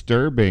 that's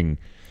disturbing.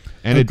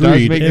 And Agreed.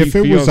 It does make if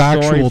me it feel was sorry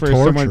actual for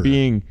torture. someone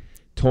being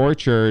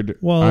tortured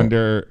with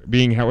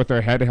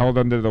their head held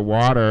under the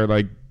water,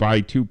 like,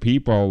 by two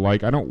people.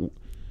 Like,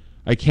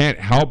 I can't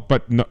help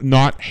but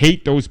not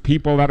hate those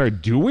people that are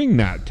doing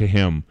that to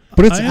him.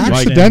 But it's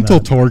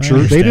accidental torture.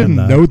 They didn't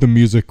know the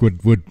music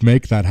would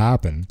make that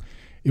happen.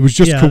 It was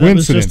just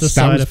coincidence.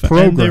 That was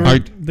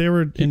programmed. They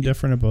were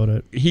indifferent about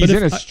it. He's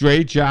in a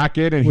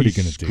straitjacket and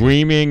he's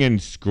screaming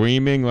and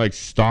screaming, like,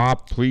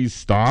 stop, please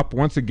stop.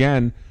 Once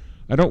again,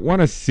 I don't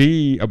want to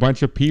see a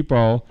bunch of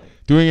people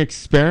doing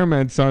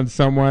experiments on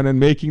someone and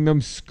making them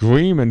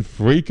scream and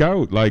freak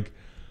out. Like,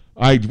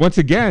 once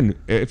again,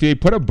 if you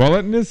put a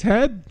bullet in his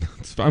head,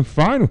 I'm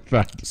fine with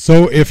that.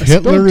 So if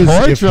Hitler is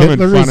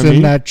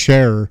in that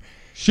chair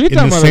in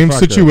the same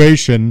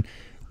situation,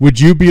 would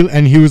you be?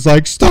 And he was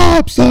like,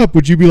 "Stop!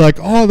 Would you be like,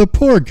 "Oh, the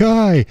poor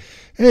guy.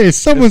 Hey,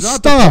 someone stop!"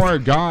 It's not the poor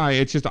guy.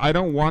 It's just I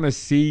don't want to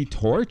see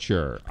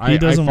torture. He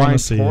doesn't want to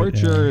see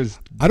torture. Is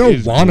I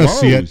don't want to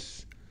see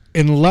it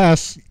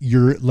unless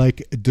you're,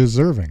 like,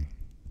 deserving.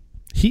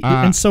 He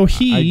I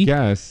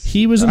guess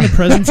he was in the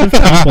presence of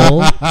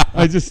people.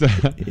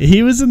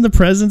 He was in the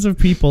presence of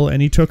people,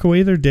 and he took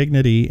away their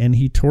dignity, and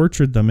he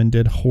tortured them and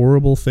did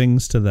horrible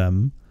things to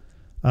them.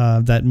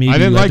 That maybe I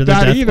didn't like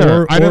that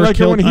either. I didn't like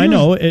it when he was. I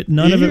know it.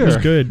 None of it was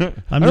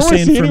good. I'm just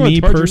saying, for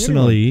me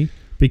personally,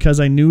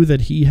 because I knew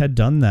that he had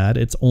done that,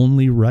 it's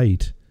only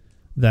right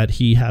that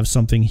he have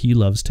something he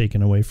loves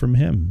taken away from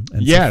him.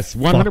 And yes,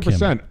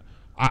 100%.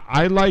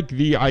 I like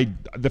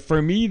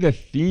for me, the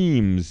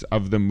themes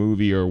of the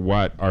movie are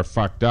what are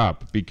fucked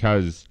up,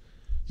 because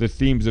the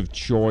themes of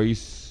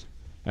choice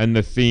and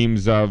the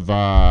themes of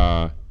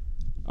not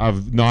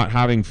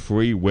having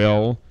free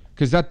will,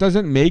 because that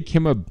doesn't make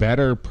him a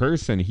better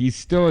person. He's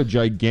still a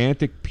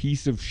gigantic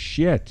piece of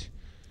shit.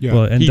 Yeah.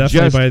 Well, and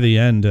definitely by the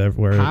end,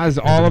 where has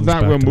all of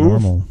that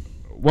removed.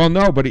 Well,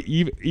 no, but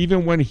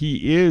even when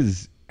he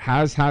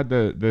has had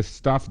the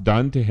stuff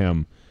done to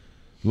him,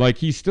 like,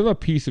 he's still a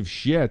piece of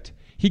shit.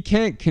 He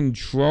can't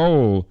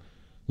control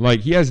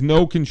Like, he has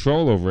no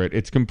control over it.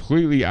 It's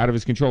completely out of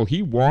his control.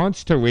 He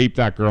wants to rape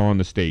that girl on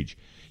the stage.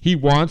 He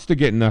wants to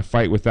get in a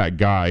fight with that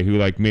guy who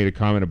like made a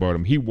comment about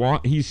him.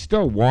 He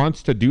still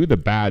wants to do the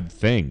bad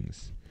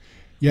things.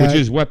 Yeah, which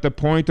is what the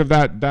point of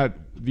that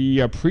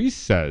the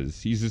priest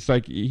says. He's just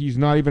like, he's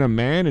not even a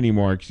man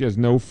anymore because he has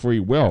no free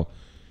will.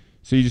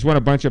 So you just want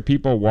a bunch of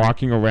people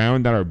walking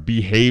around that are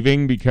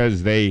behaving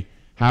because they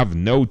have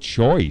no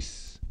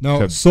choice.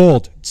 No,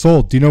 sold.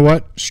 Do you know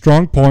what?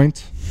 Strong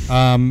point.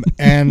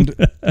 And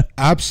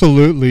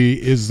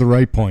absolutely is the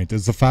right point,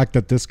 is the fact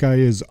that this guy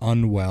is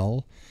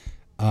unwell.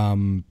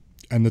 And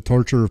the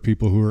torture of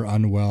people who are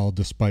unwell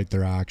despite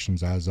their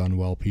actions as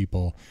unwell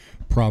people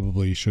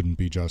probably shouldn't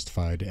be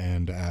justified.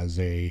 And as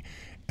a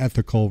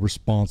ethical,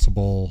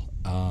 responsible,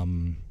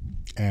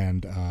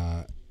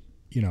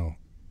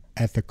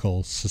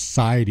 ethical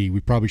society,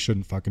 we probably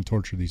shouldn't fucking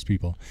torture these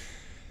people.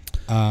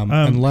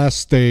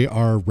 Unless they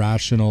are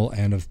rational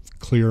and of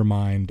clear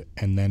mind,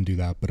 and then do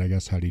that. But I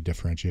guess how do you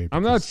differentiate?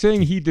 I'm not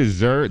saying he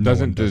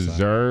doesn't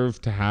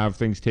deserve to have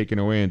things taken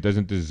away and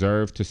doesn't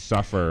deserve to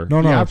suffer.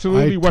 No, he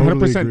absolutely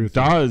 100% totally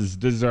does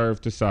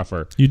deserve to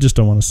suffer. You just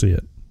don't want to see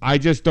it. I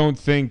just don't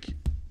think.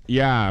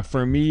 Yeah,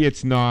 for me,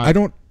 it's not. I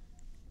don't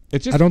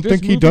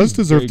think he does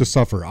deserve to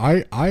suffer.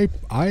 I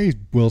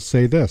will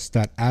say this,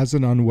 that as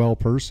an unwell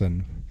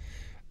person,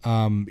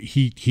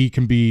 he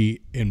can be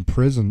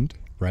imprisoned,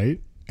 right?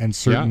 And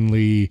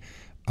certainly,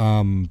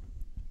 given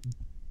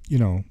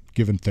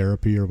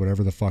therapy or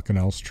whatever the fucking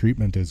else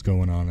treatment is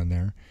going on in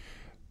there.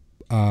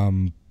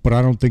 But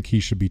I don't think he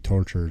should be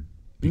tortured.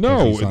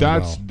 No,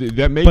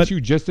 that makes you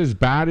just as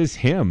bad as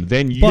him.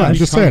 Then you. I'm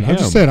just saying.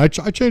 I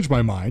changed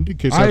my mind in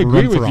case I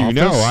agree with you. Office,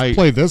 no, I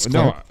play this.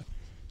 No,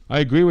 I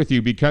agree with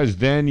you because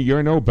then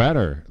you're no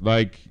better.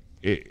 Like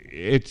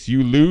it's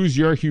you lose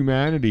your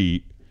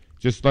humanity.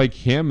 Just like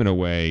him in a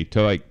way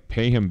to like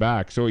pay him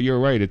back. So you're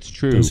right. It's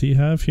true. Does he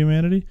have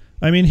humanity?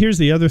 I mean, here's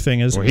the other thing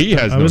is he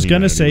has I was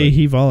going to say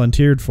he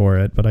volunteered for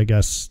it, but I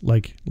guess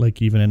like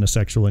even in a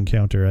sexual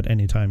encounter at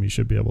any time you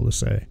should be able to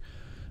say.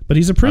 But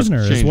he's a prisoner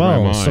as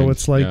well. So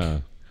it's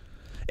like,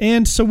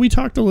 and so we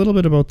talked a little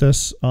bit about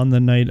this on the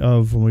night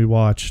of when we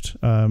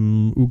watched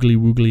Oogly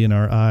Woogly in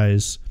Our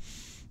Eyes.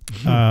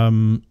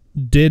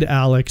 Did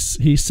Alex,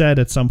 he said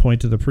at some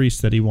point to the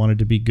priest that he wanted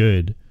to be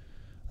good.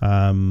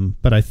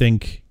 But I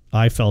think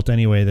I felt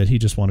anyway that he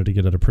just wanted to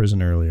get out of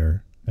prison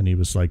earlier, and he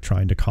was like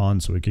trying to con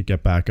so he could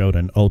get back out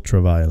in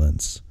ultra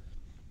violence.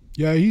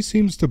 Yeah, he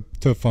seems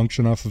to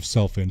function off of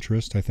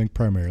self-interest, I think,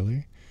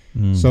 primarily.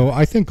 So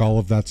I think all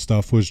of that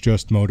stuff was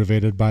just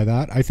motivated by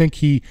that. I think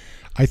he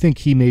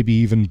maybe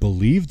even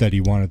believed that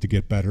he wanted to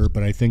get better,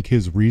 but I think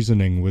his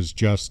reasoning was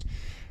just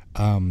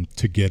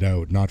to get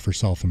out, not for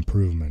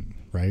self-improvement,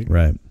 right?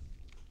 Right.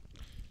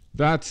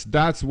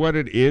 That's what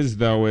it is,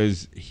 though,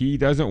 is he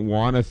doesn't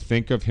want to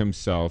think of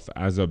himself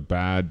as a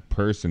bad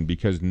person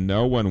because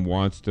no one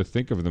wants to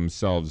think of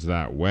themselves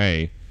that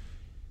way.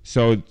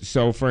 So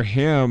for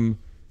him,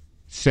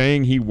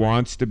 saying he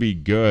wants to be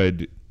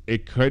good,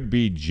 it could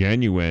be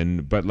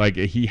genuine, but like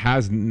he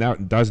does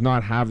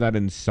not have that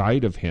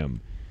inside of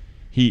him.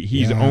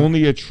 He's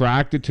only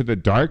attracted to the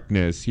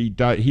darkness.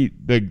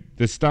 The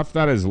stuff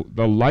that is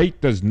the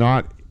light does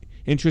not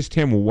interest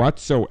him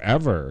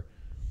whatsoever.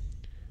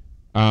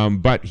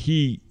 But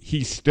he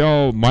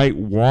still might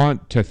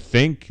want to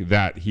think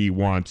that he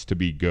wants to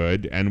be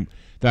good, and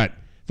that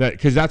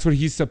because that's what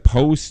he's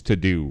supposed to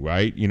do,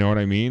 right? You know what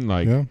I mean?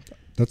 Like, yeah,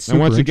 that's super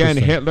and once again,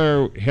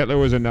 interesting. Hitler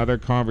was another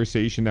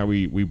conversation that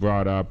we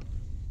brought up.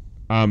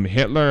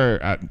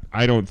 Hitler,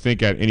 I don't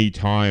think at any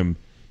time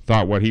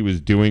thought what he was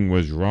doing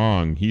was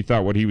wrong. He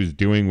thought what he was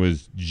doing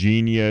was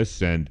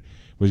genius and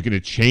was going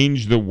to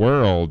change the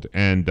world,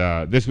 and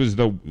this was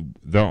the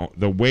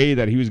way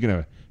that he was going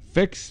to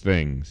fix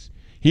things.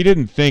 He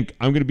didn't think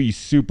I'm going to be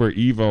super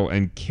evil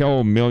and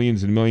kill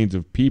millions and millions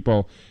of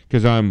people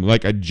because I'm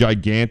like a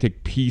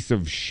gigantic piece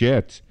of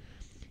shit.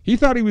 He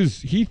thought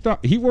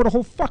he wrote a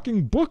whole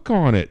fucking book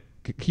on it.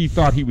 He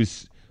thought he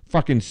was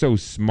fucking so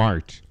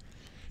smart.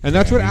 And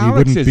that's what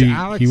Alex is.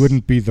 He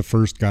wouldn't be the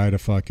first guy to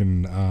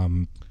fucking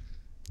do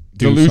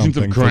delusions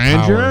something of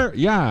grandeur. for power.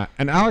 Yeah,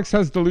 and Alex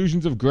has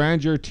delusions of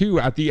grandeur too.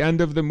 At the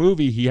end of the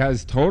movie, he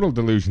has total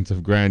delusions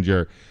of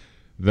grandeur.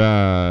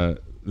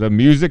 The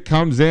music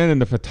comes in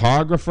and the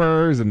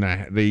photographers and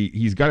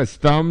he's got his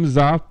thumbs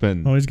up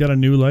and he's got a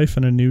new life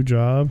and a new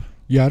job.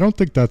 Yeah, I don't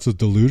think that's a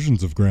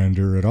delusions of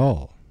grandeur at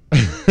all.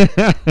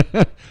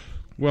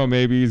 Well,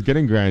 maybe he's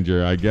getting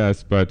grandeur, I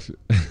guess, but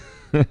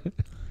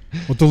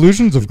Well,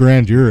 delusions of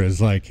grandeur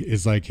is like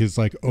his like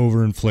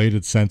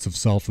overinflated sense of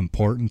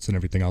self-importance and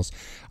everything else.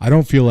 I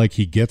don't feel like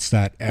he gets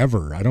that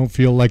ever. I don't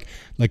feel like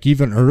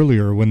even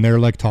earlier when they're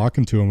like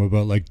talking to him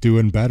about like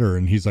doing better,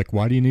 and he's like,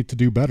 why do you need to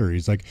do better?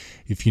 He's like,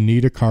 if you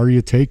need a car,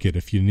 you take it.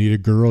 If you need a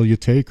girl, you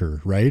take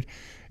her, right?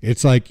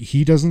 It's like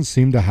he doesn't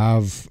seem to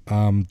have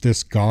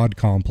this God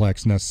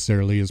complex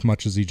necessarily as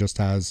much as he just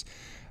has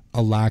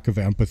a lack of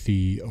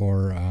empathy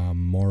or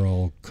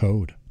moral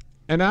code.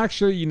 And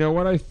actually, you know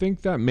what? I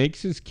think that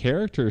makes his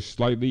character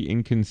slightly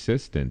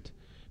inconsistent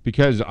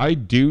because I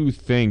do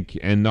think,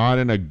 and not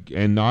in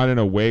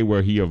a way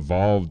where he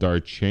evolved or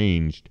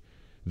changed,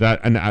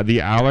 that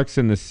the Alex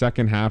in the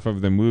second half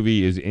of the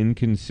movie is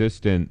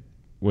inconsistent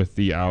with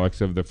the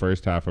Alex of the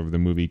first half of the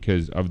movie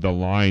because of the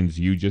lines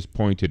you just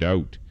pointed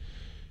out.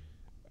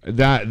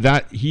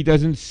 That he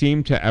doesn't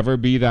seem to ever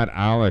be that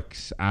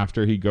Alex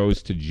after he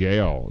goes to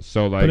jail.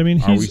 So like, I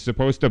mean, are we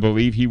supposed to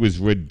believe he was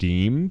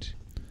redeemed?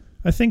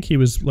 I think he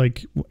was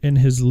like in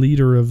his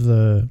leader of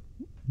the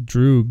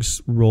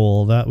Droogs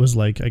role. That was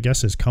like, I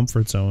guess, his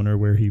comfort zone, or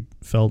where he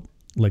felt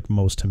like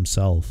most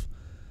himself.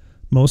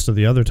 Most of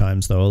the other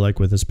times, though, like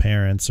with his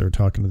parents or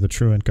talking to the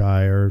truant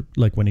guy, or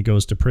like when he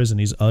goes to prison,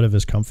 he's out of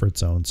his comfort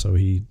zone. So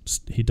he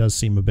does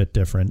seem a bit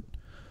different.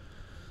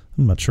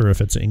 I'm not sure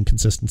if it's an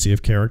inconsistency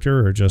of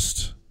character or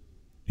just,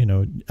 you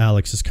know,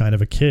 Alex is kind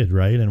of a kid,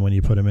 right? And when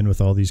you put him in with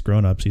all these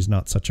grown-ups, he's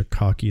not such a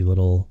cocky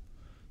little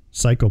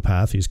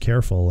psychopath. He's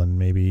careful and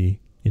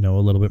maybe, you know,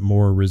 a little bit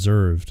more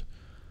reserved.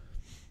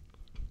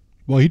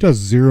 Well, he does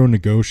zero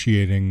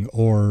negotiating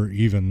or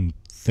even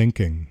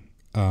thinking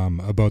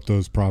about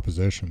those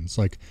propositions.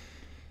 Like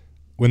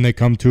when they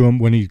come to him,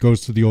 when he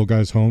goes to the old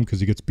guy's home because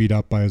he gets beat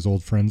up by his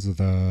old friends,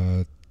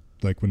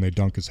 like when they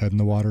dunk his head in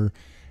the water.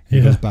 He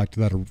goes back to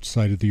that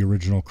site of the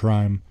original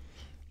crime.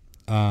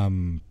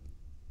 I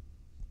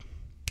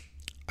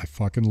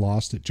fucking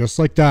lost it. Just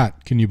like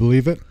that. Can you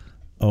believe it?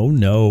 Oh,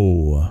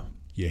 no.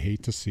 You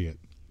hate to see it.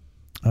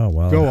 Oh,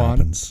 well, Go it on.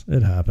 happens.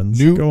 It happens.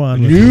 New, Go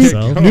on with new,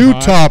 yourself. new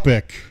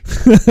topic.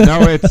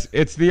 No,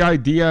 it's the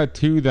idea,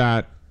 too,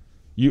 that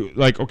you,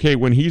 like, okay,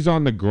 when he's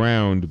on the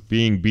ground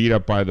being beat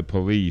up by the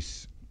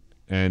police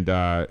and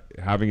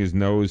having his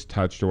nose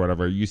touched or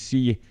whatever, you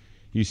see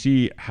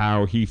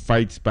how he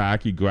fights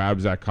back, he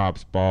grabs that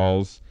cop's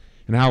balls,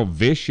 and how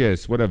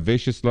vicious, what a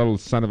vicious little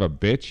son of a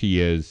bitch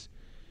he is.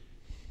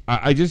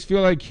 I just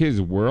feel like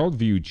his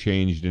worldview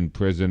changed in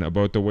prison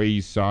about the way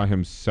he saw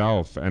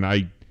himself, and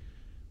I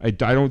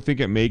don't think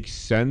it makes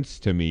sense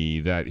to me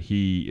that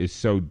he is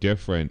so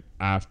different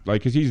after,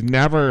 like, because he's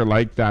never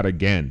like that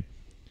again.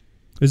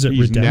 Is it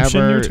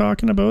redemption you're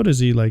talking about? Is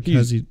he like,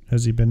 has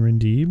he been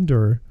redeemed,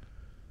 or?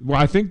 Well,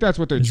 I think that's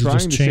what they're Is he trying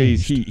just to say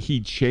is changed? he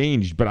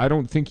changed, but I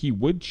don't think he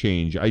would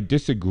change. I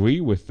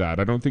disagree with that.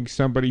 I don't think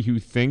somebody who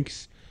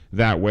thinks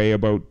that way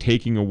about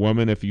taking a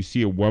woman if you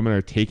see a woman,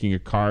 or taking a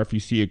car if you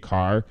see a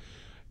car,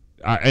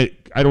 I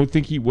don't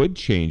think he would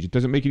change. It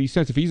doesn't make any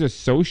sense. If he's a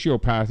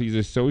sociopath, he's a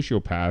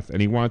sociopath, and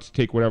he wants to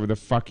take whatever the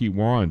fuck he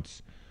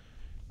wants.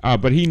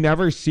 But he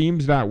never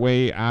seems that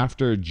way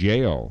after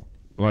jail.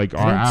 Like, or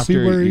after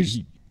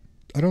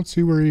I don't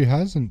see where he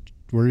hasn't,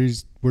 where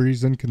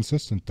he's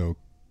inconsistent though.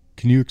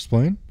 Can you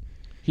explain?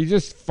 He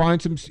just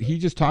he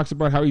just talks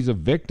about how he's a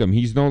victim.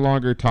 He's no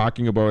longer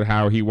talking about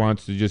how he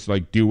wants to just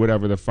like do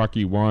whatever the fuck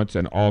he wants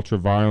and ultra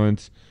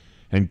violence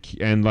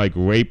and like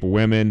rape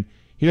women.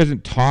 He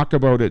doesn't talk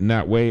about it in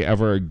that way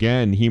ever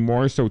again. He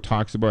more so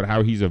talks about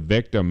how he's a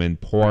victim and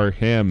poor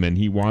him and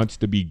he wants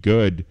to be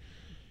good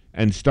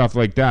and stuff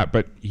like that.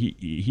 But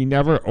he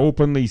never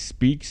openly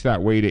speaks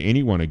that way to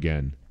anyone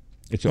again.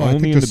 It's only I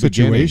think in the the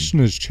beginning. situation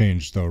has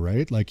changed though,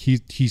 right? Like he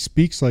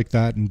speaks like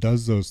that and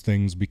does those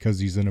things because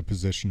he's in a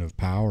position of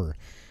power.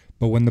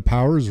 But when the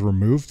power is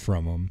removed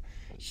from him,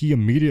 he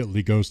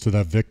immediately goes to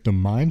that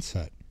victim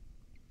mindset.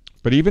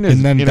 But even his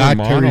And then inner that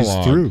monologue,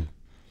 carries through.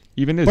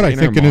 even his But I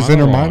inner think in his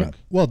inner monologue, monologue,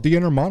 well, the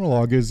inner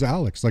monologue is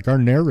Alex. Like our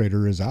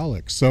narrator is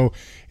Alex. So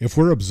if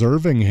we're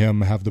observing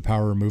him have the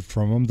power removed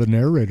from him, the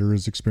narrator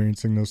is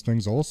experiencing those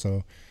things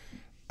also.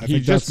 I He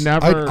think just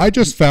that's- never- I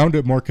just found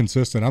it more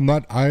consistent. I'm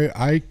not.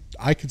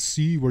 I could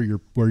see where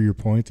your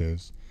point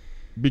is.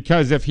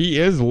 because if he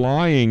is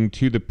lying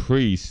to the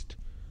priest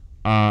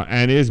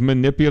and is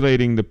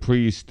manipulating the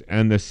priest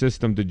and the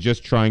system to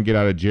just try and get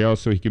out of jail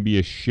so he can be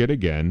a shit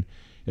again,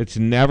 it's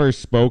never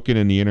spoken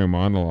in the inner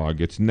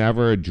monologue. It's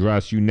never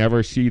addressed. You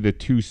never see the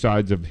two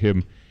sides of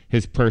him,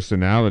 his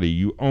personality.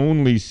 You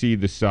only see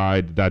the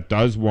side that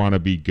does want to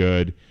be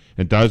good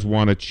and does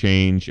want to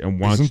change and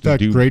wants Isn't to that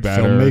do great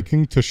better.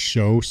 filmmaking to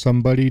show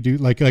somebody do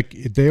like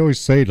they always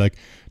say, like,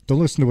 don't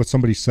listen to what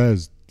somebody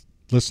says,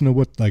 listen to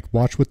what, like,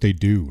 watch what they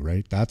do,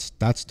 right? That's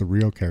the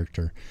real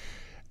character.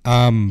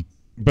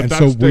 But And that's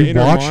so the we inner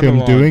watch him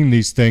monologue. doing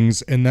these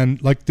things, and then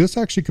like this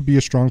actually could be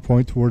a strong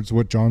point towards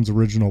what John's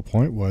original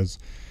point was,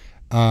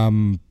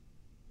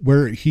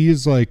 where he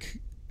is like,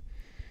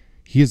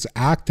 he is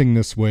acting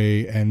this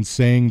way and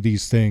saying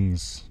these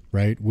things,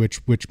 right?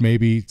 Which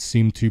maybe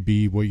seem to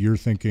be what you're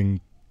thinking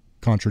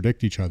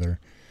contradict each other,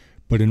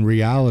 but in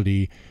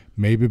reality,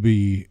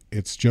 maybe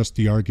it's just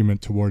the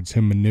argument towards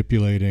him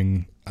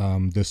manipulating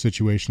the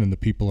situation and the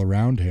people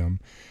around him.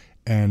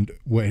 And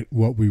what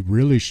we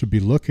really should be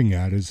looking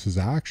at is his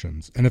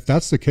actions. And if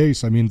that's the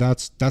case, I mean,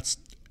 that's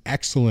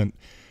excellent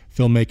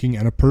filmmaking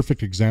and a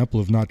perfect example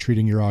of not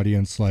treating your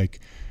audience like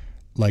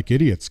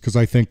idiots. Because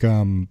I think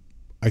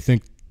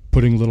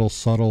putting little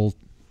subtle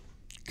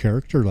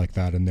character like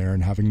that in there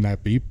and having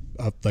that be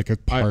like a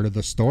part of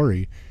the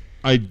story.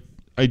 I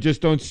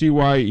just don't see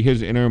why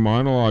his inner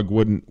monologue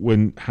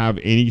wouldn't have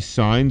any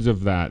signs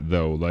of that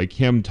though. Like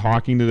him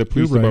talking to the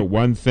priest You're right. about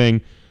one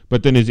thing,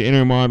 but then his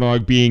inner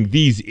monologue being,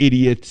 these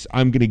idiots,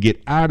 I'm going to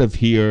get out of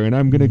here and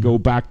I'm going to go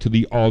back to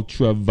the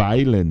ultra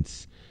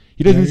violence.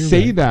 He doesn't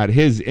say right. that.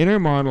 His inner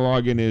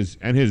monologue and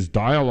his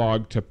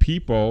dialogue to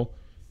people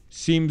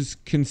seems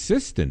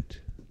consistent.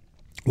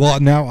 Well,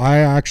 now I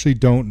actually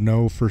don't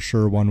know for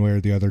sure one way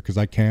or the other, because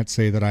I can't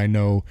say that I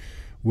know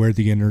where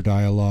the inner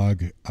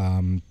dialogue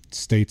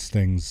states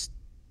things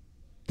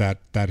that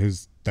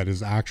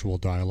his actual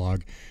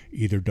dialogue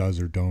either does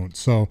or don't.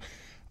 So,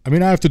 I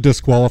mean, I have to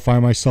disqualify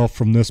myself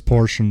from this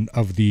portion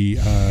of the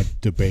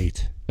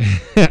debate.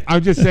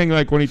 I'm just saying,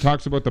 like, when he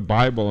talks about the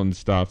Bible and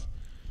stuff,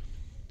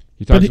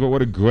 he talks about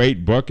what a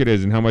great book it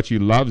is and how much he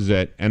loves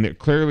it, and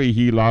clearly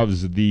he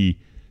loves the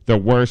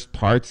worst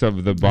parts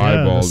of the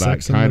Bible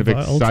that kind of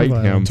excite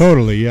him.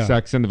 Totally, yeah.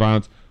 Sex and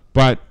violence.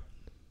 But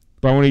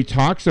when he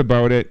talks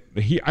about it,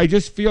 I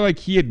just feel like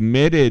he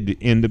admitted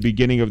in the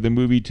beginning of the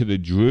movie to the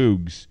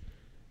Droogs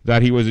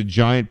that he was a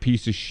giant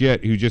piece of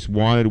shit who just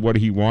wanted what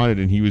he wanted,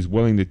 and he was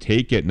willing to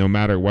take it no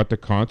matter what the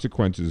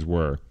consequences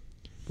were.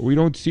 But we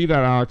don't see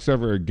that Alex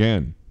ever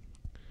again.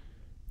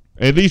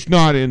 At least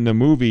not in the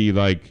movie.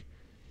 Like,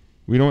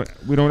 we don't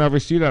ever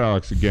see that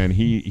Alex again.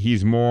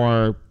 He's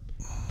more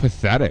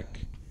pathetic.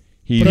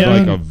 He's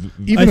like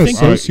even a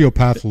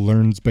sociopath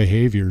learns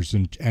behaviors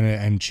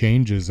and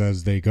changes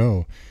as they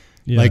go.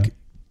 Yeah. Like,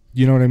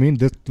 you know what I mean?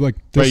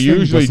 But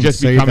usually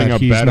just becoming a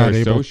better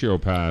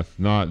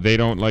sociopath. They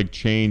don't like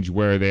change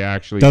where they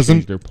actually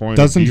change their point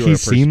of view. Doesn't he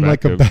seem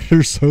like a better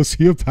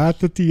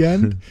sociopath at the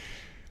end?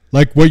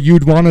 Like, what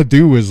you'd want to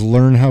do is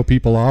learn how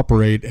people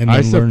operate and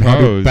then learn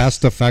how to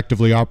best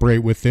effectively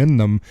operate within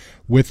them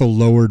with a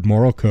lowered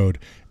moral code.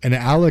 And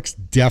Alex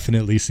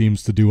definitely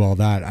seems to do all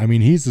that. I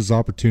mean, he's as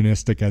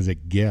opportunistic as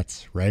it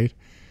gets, right?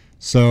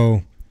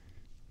 So,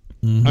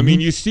 I mean,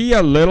 you see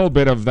a little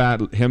bit of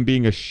that, him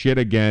being a shit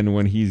again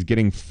when he's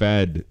getting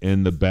fed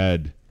in the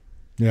bed.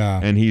 Yeah.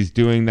 And he's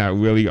doing that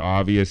really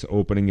obvious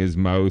opening his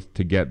mouth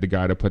to get the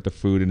guy to put the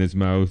food in his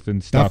mouth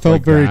and stuff like that.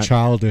 That felt very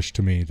childish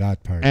to me,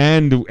 that part.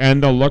 And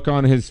the look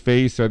on his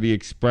face, or the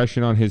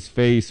expression on his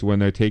face when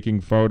they're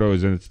taking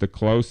photos, and it's the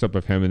close-up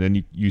of him, and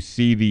then you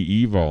see the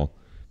evil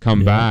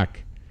come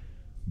back.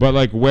 But,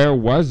 like, where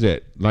was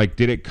it? Like,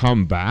 did it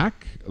come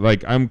back?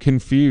 Like, I'm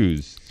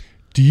confused.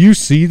 Do you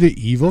see the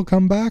evil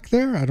come back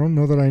there? I don't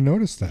know that I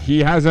noticed that.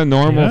 He has a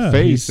normal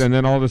face, and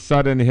then all of a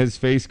sudden his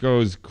face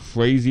goes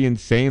crazy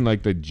insane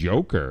like the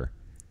Joker.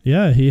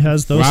 Yeah, he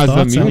has those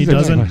thoughts, and he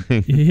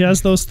doesn't. He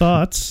has those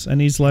thoughts, and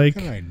he's like,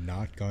 "Can I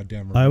not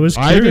goddamn remember?" I was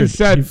cured. I even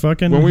said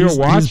when we were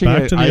watching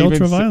back it, to the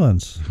ultra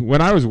violence.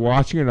 When I was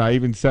watching it, I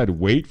even said,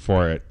 "Wait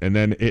for it," and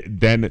then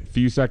a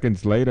few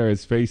seconds later,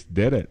 his face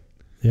did it.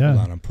 Yeah,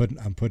 hold on,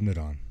 I'm putting it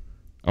on.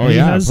 Oh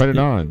yeah, put it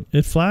on.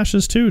 It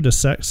flashes too to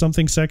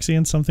something sexy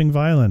and something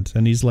violent,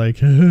 and he's like,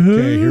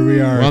 "Okay, here we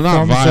are. Well, not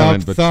thumbs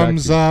violent, up, but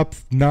thumbs sexy. up,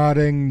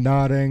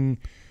 nodding,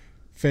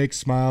 fake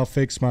smile,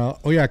 fake smile."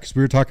 Oh yeah, because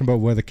we were talking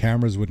about where the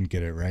cameras wouldn't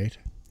get it right.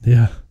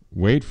 Yeah.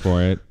 Wait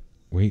for it.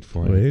 Wait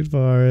for it. Wait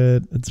for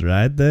it. It's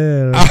right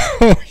there.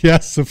 Oh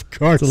yes, of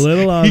course. It's a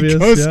little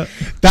obvious. Yeah.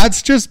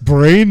 That's just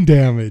brain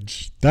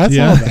damage. That's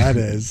all that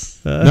is.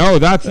 No,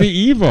 that's the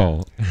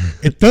evil.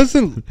 It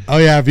doesn't. Oh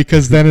yeah,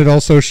 because then it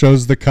also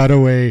shows the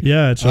cutaway.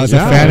 Yeah, it shows the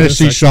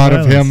fantasy shot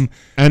of him,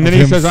 and then he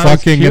he says,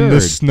 fucking in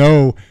the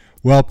snow.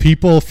 Well,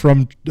 people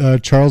from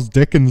Charles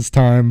Dickens'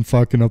 time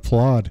fucking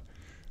applaud.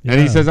 And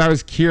he says, "I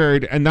was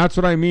cured," and that's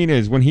what I mean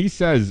is when he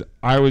says,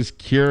 "I was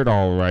cured,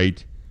 all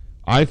right."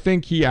 I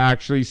think he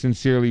actually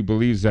sincerely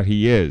believes that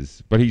he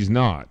is, but he's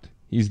not.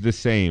 He's the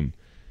same.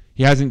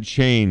 He hasn't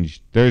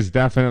changed. There's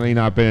definitely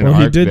not been an arc there.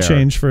 Well, he did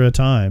change for a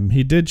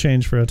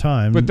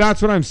time. But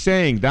that's what I'm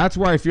saying. That's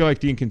why I feel like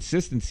the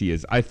inconsistency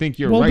is. I think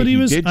you're right. But he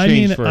did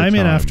change for a time. I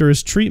mean, after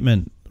his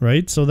treatment,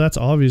 right? So that's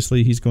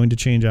obviously he's going to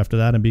change after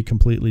that and be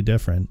completely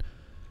different.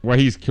 Well,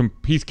 he's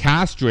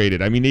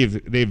castrated. I mean,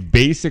 they've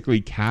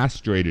basically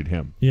castrated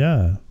him.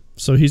 Yeah.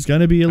 So he's going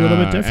to be a little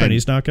bit different.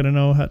 He's not going to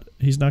know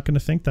he's not going to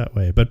think that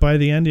way. But by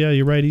the end, yeah,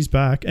 you're right. He's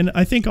back. And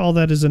I think all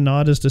that is a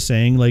nod as to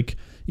saying, like,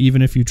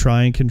 even if you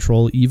try and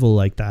control evil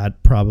like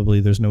that, probably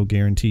there's no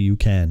guarantee you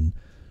can.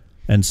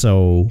 And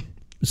so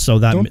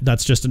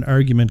that's just an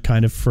argument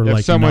kind of for, if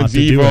like, someone's not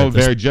to evil, do it,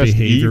 they're just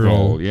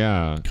evil.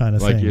 Yeah. Kind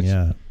of thing.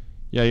 Yeah.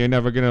 Yeah, you're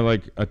never going to,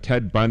 like, a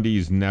Ted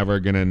Bundy's never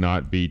going to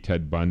not be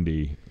Ted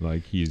Bundy.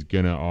 Like, he's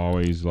going to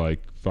always,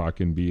 like,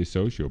 fucking be a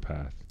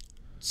sociopath.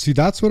 See,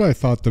 that's what I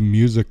thought the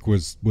music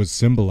was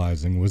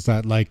symbolizing, was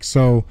that, like,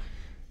 so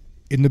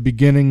in the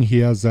beginning he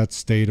has that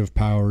state of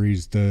power,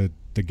 he's the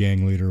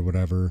gang leader or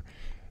whatever.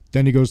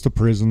 Then he goes to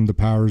prison, the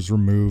power's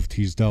removed,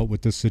 he's dealt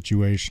with this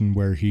situation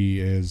where he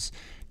is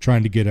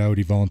trying to get out,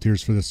 he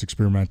volunteers for this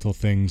experimental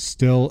thing,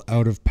 still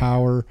out of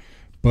power,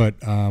 but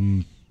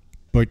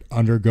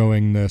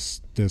undergoing this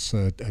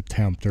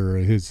attempt,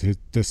 or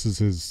this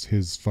is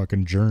his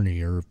fucking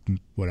journey or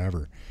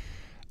whatever.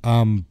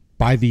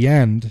 By the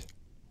end,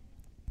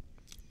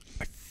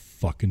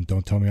 fucking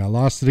don't tell me I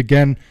lost it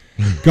again.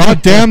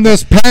 God damn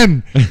this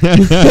pen.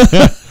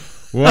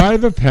 Why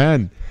the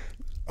pen?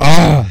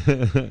 I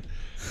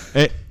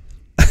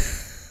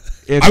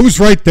was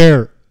right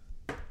there.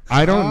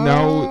 I don't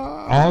know.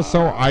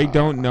 Also, I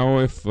don't know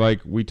if,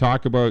 like, we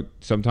talk about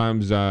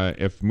sometimes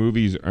if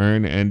movies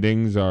earn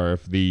endings, or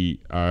if the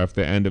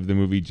end of the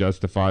movie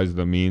justifies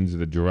the means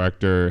the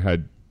director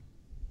had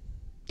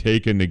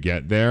taken to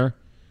get there.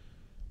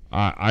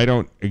 I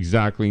don't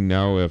exactly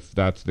know if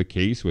that's the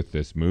case with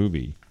this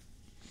movie.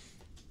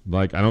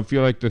 Like, I don't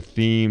feel like the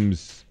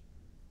themes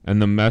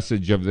and the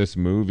message of this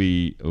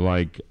movie,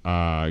 like,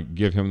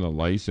 give him the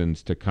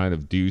license to kind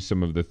of do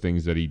some of the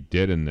things that he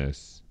did in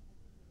this.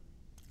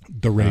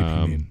 The rape,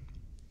 you mean?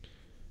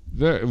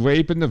 The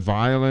rape and the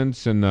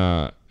violence and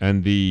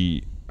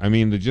the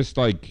just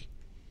like,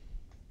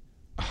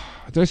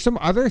 there's some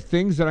other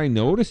things that I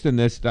noticed in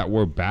this that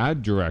were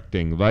bad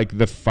directing, like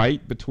the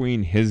fight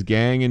between his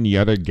gang and the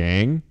other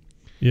gang.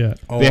 Yeah.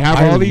 They have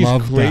all these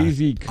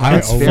crazy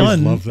cuts. I always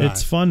Fun. love that.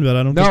 It's fun, but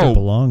I don't think it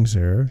belongs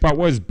here. But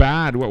what was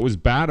bad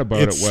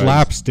about it It's was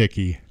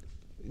slapsticky.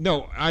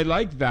 No, I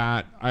like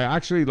that. I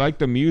actually like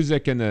the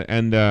music and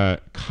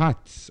the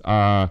cuts.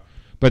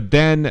 But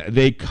then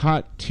they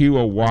cut to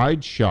a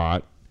wide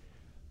shot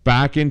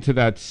back into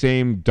that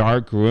same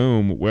dark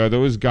room where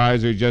those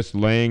guys are just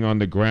laying on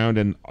the ground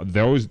and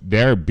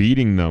they're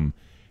beating them.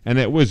 And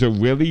it was a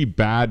really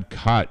bad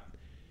cut.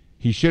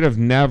 He should have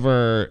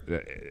never,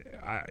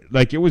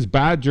 it was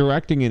bad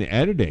directing and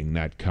editing,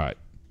 that cut.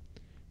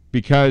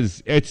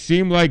 Because it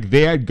seemed like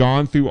they had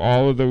gone through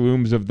all of the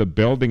rooms of the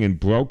building and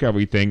broke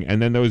everything,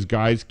 and then those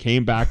guys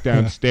came back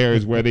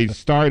downstairs where they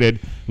started,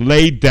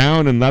 laid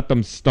down, and let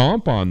them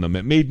stomp on them.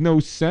 It made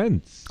no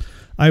sense.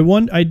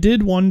 I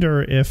did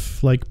wonder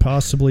if, like,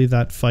 possibly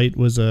that fight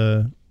was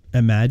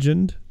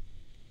imagined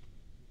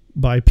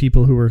by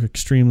people who were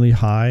extremely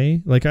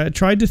high. Like, I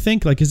tried to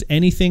think, like, is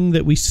anything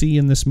that we see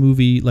in this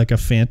movie like a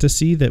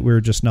fantasy that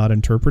we're just not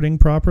interpreting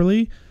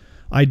properly?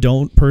 I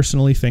don't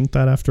personally think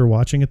that after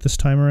watching it this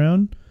time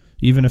around,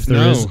 even if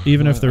there is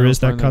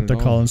that cut that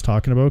Colin's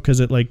talking about, because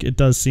it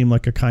does seem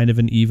like a kind of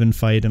an even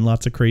fight and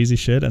lots of crazy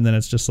shit, and then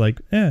it's just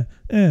like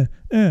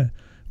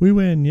we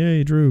win,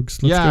 yay,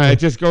 Droogs. Let's go. It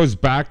just goes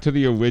back to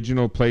the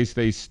original place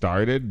they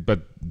started,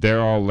 but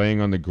they're all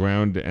laying on the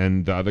ground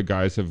and the other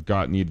guys have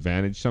gotten the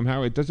advantage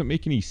somehow. It doesn't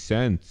make any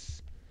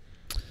sense.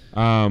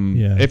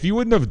 If you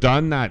wouldn't have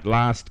done that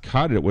last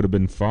cut, it would have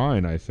been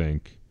fine, I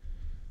think.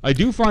 I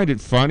do find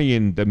it funny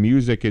in the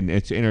music, and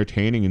it's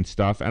entertaining and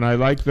stuff. And I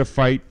like the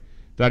fight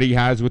that he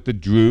has with the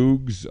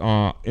Droogs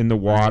in the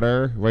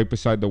water, right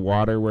beside the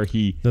water, where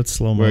that's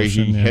slow motion,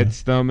 where he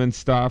hits them and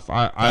stuff.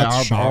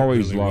 I've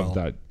always really loved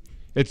that.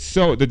 It's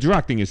the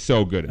directing is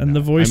so good, and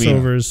the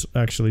voiceover is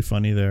actually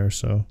funny there.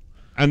 So,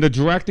 and the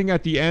directing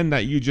at the end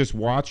that you just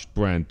watched,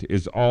 Brent,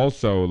 is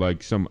also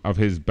like some of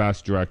his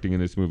best directing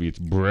in this movie. It's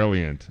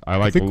brilliant.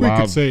 I think we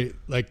could say,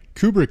 like,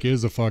 Kubrick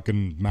is a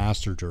fucking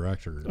master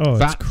director. Oh,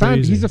 it's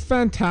crazy. He's a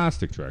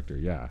fantastic director.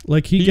 Yeah,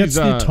 like he gets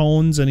the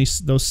tones and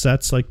those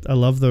sets. Like, I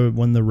love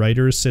when the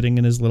writer is sitting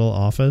in his little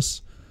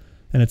office,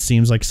 and it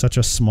seems like such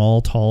a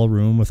small, tall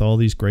room with all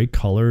these great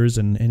colors,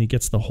 and he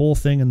gets the whole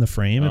thing in the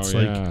frame. It's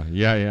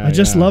I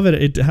just love it.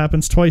 It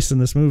happens twice in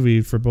this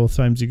movie for both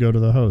times you go to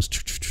the house.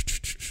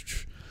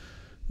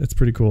 It's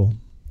pretty cool.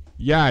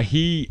 Yeah,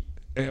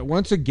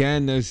 once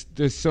again,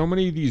 there's so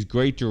many of these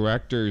great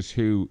directors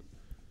who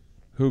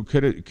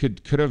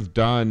could have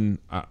done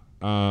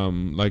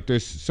like,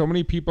 there's so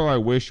many people I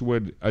wish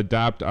would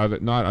not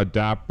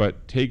adapt,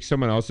 but take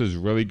someone else's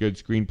really good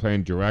screenplay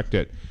and direct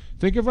it.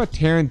 Think of what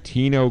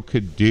Tarantino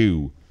could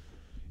do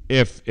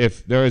if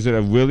there was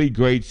a really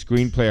great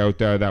screenplay out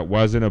there that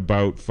wasn't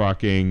about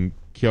fucking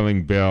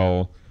killing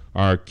Bill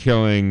or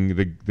killing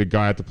the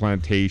guy at the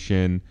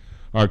plantation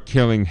or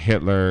killing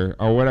Hitler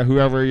or whatever,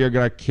 whoever you're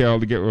gonna kill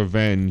to get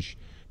revenge.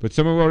 But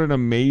someone wrote an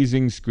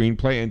amazing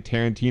screenplay and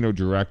Tarantino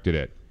directed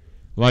it.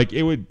 Like,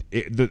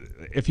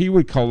 if he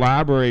would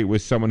collaborate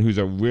with someone who's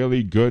a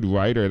really good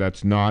writer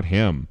that's not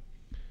him,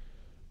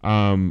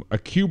 a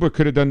Cuba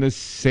could have done the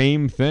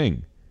same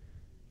thing.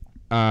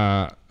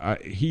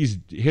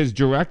 His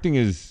directing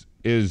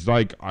is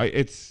like,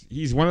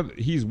 he's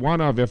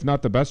one of, if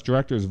not the best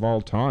directors of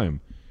all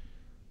time,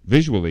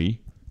 visually.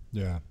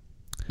 Yeah.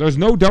 There's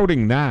no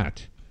doubting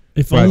that.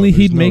 If only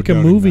he'd make a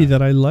movie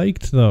that I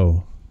liked,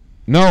 though.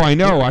 No, I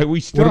know. We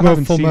still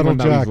haven't seen one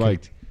that we've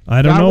liked.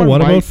 I don't know.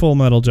 What about Full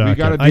Metal Jacket? We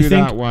got to do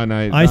that one.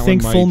 I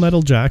think Full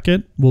Metal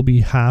Jacket will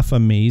be half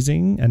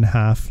amazing and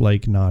half,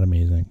 like, not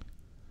amazing.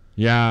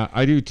 Yeah,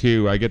 I do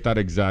too. I get that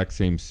exact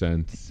same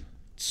sense.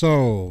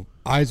 So,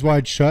 Eyes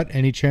Wide Shut,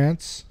 any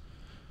chance?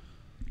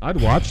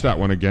 I'd watch that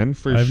one again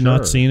for sure. I've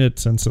not seen it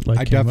since it came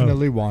out. I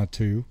definitely want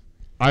to.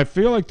 I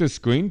feel like the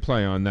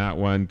screenplay on that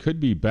one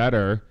could be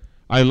better.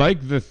 I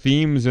like the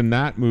themes in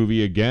that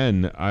movie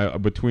again,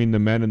 between the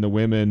men and the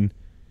women,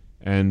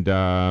 and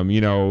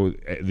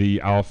the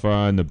alpha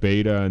and the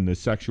beta and the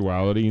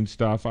sexuality and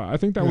stuff. I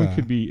think that one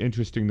could be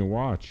interesting to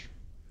watch.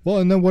 Well,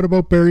 and then what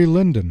about Barry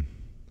Lyndon?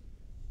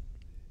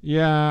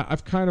 Yeah,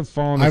 I've kind of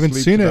fallen asleep. I haven't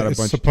seen to it. That a it's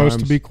bunch supposed of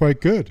times. To be quite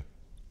good.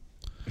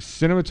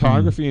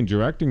 Cinematography and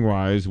directing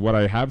wise, what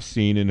I have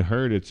seen and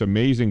heard, it's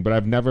amazing, but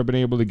I've never been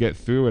able to get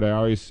through it.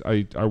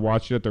 I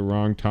watch it at the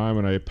wrong time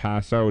and I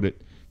pass out.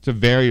 it's a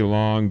very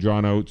long,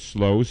 drawn out,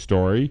 slow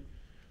story.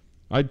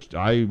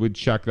 I would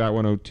check that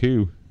one out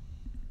too.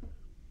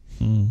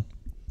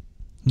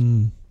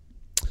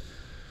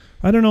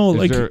 I don't know,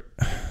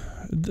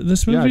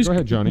 this Yeah, movie's go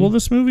ahead, Johnny. well,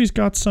 this movie's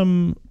got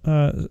some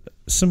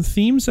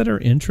themes that are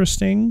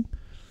interesting,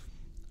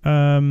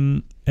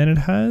 and it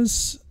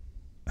has,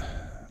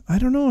 I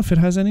don't know if it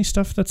has any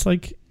stuff that's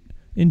like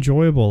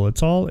enjoyable.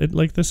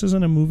 This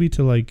isn't a movie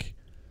to like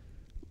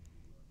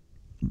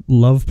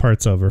love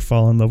parts of or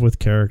fall in love with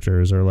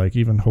characters or like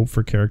even hope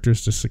for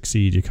characters to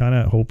succeed. You kind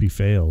of hope he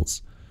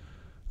fails,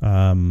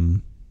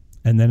 and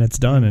then it's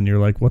done and you're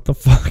like, what the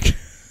fuck?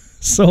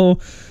 So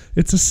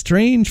it's a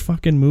strange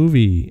fucking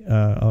movie.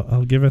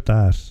 I'll give it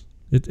that.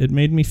 It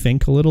made me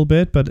think a little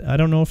bit, but I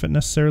don't know if it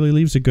necessarily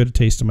leaves a good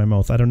taste in my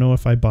mouth. I don't know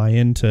if I buy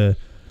into,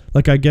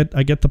 like, I get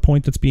the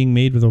point that's being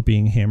made without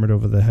being hammered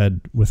over the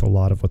head with a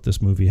lot of what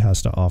this movie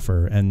has to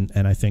offer, and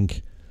I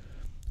think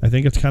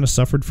it's kind of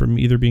suffered from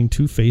either being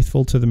too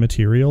faithful to the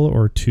material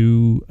or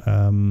too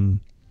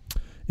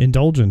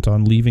indulgent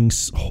on leaving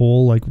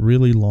whole like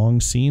really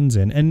long scenes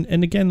in.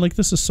 And again, like,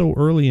 this is so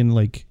early in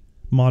like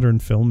modern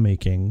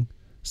filmmaking.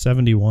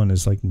 71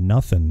 is like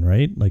nothing,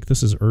 right? Like,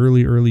 this is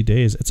early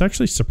days. It's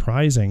actually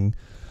surprising.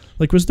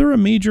 Like, was there a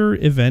major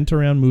event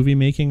around movie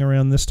making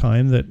around this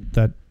time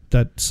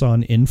that saw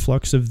an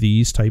influx of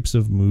these types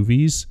of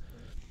movies?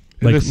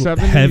 Like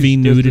heavy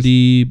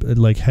nudity,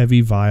 like heavy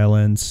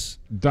violence.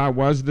 That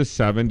was the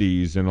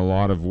 70s in a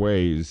lot of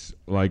ways.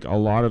 Like, a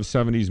lot of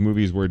 70s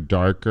movies were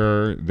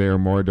darker, they were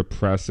more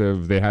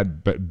depressive, they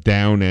had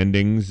down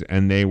endings,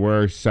 and they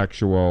were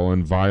sexual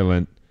and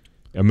violent.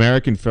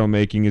 American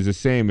filmmaking is the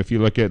same. If you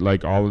look at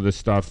like all of the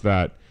stuff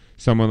that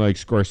someone like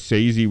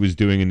Scorsese was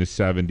doing in the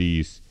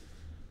 70s,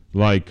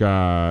 like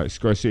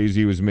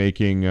Scorsese was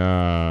making,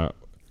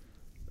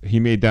 he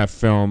made that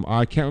film.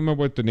 I can't remember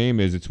what the name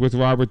is. It's with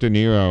Robert De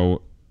Niro.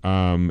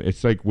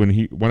 It's like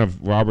one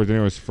of Robert De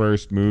Niro's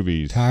first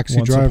movies. Taxi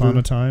Once Driver. Upon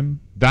a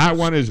Time. That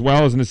one as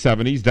well is in the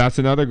 70s. That's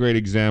another great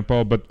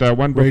example. But the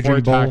one before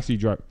Raging Bull. Taxi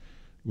Driver.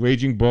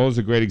 Raging Bull is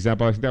a great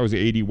example. I think that was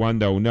 81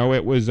 though. No,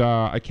 it was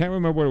I can't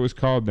remember what it was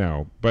called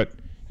now, but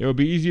it would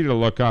be easy to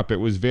look up. It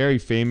was very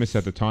famous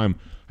at the time.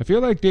 I feel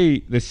like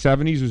the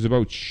 70s was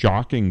about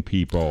shocking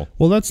people.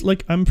 Well, that's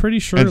like, I'm pretty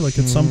sure and like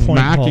at some point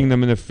smacking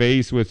them in the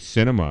face with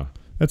cinema.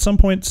 At some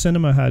point,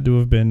 cinema had to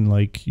have been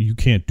like, you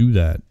can't do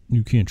that.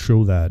 You can't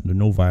show that.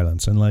 No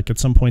violence. And like at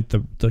some point,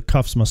 the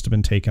cuffs must have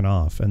been taken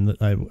off. And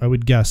I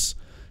would guess,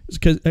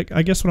 because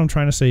I guess what I'm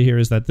trying to say here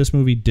is that this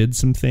movie did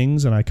some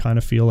things, and I kind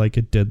of feel like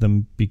it did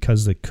them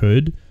because it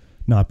could,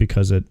 not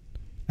because it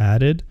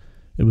added.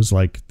 It was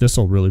like, this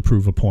will really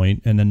prove a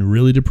point, and then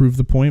really to prove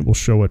the point, we'll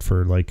show it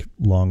for like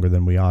longer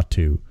than we ought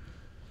to.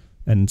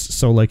 And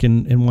so like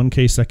in one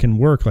case that can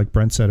work, like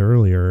Brent said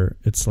earlier,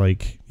 it's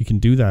like you can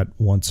do that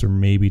once or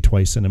maybe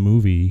twice in a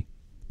movie,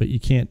 but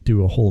you can't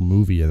do a whole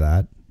movie of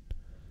that.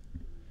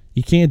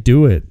 You can't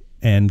do it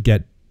and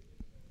get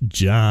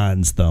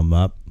John's thumb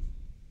up.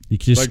 You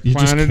just, like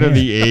Planet of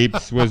the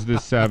Apes was the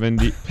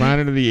 70s.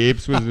 Planet of the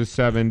Apes was the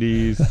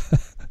 70s.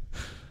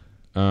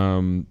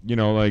 You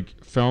know,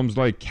 like films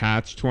like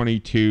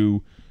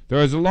Catch-22. There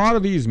was a lot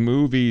of these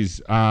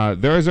movies. There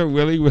was a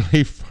really,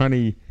 really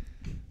funny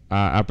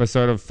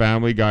episode of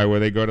Family Guy where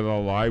they go to the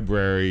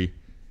library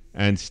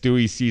and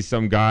Stewie sees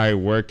some guy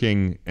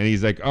working and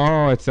he's like,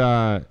 oh, it's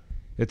a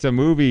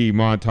movie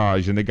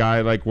montage, and the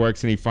guy like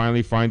works and he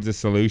finally finds a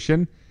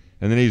solution,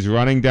 and then he's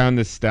running down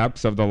the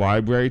steps of the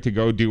library to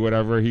go do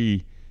whatever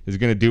he is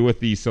going to do with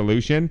the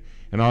solution,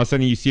 and all of a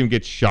sudden you see him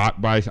get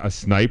shot by a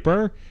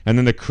sniper, and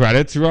then the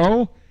credits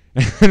roll,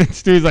 and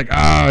Stewie's like,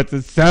 oh, it's a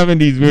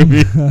 70s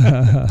movie.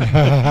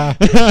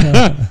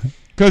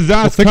 Because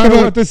that's kind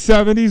of what the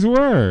 70s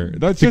were.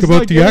 That's think just about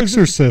like The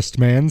Exorcist,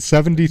 man.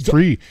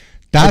 73.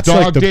 That's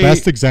like the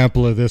best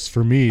example of this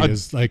for me.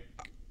 Is like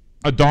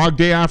A Dog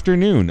Day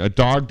Afternoon. A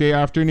Dog Day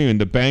Afternoon.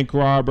 The bank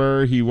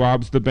robber, he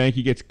robs the bank,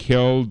 he gets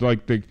killed.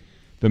 Like the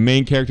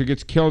main character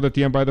gets killed at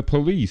the end by the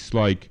police.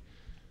 Like,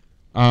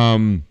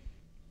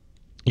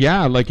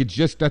 yeah, like it's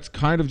just, that's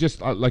kind of just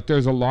like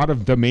there's a lot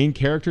of the main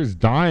characters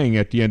dying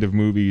at the end of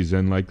movies,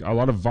 and like a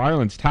lot of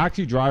violence.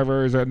 Taxi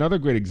Driver is another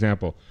great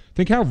example.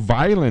 Think how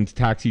violent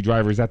Taxi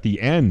Driver is at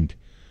the end.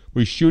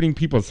 We're shooting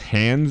people's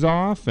hands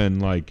off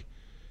and like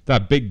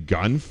that big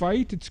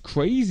gunfight. It's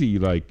crazy.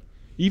 Like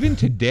even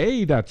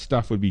today, that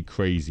stuff would be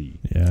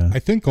crazy. Yeah. I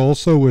think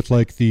also with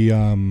like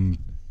there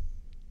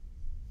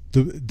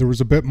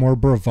was a bit more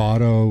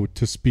bravado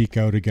to speak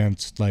out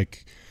against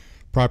like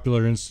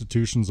popular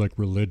institutions like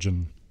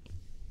religion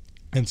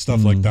and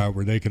stuff like that,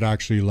 where they could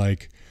actually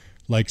like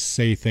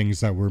say things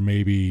that were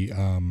maybe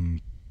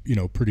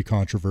pretty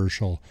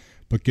controversial,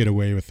 but get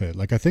away with it.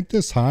 Like I think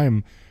this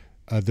time,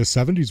 the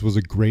 70s was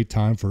a great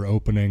time for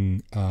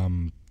opening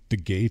the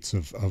gates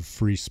of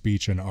free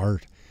speech and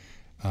art,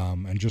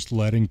 and just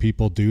letting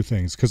people do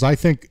things. Because I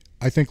think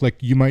like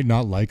you might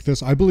not like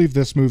this. I believe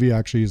this movie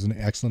actually is an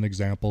excellent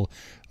example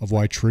of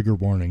why trigger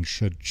warning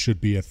should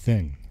be a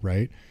thing,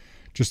 right?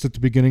 Just at the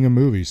beginning of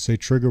movies, say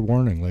trigger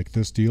warning. Like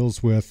this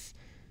deals with,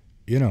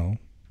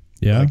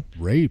 Yeah. Like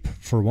rape,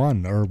 for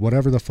one, or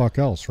whatever the fuck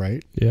else,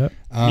 right? Yeah.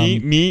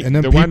 And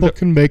then people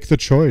can make the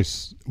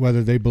choice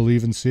whether they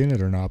believe in seeing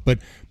it or not. But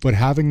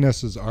having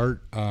this as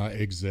art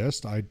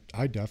exist,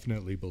 I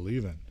definitely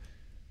believe in.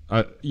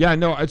 Yeah,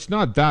 no, it's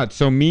not that.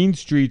 So Mean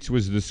Streets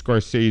was the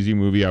Scorsese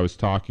movie I was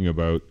talking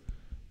about.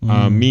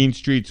 Mean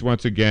Streets,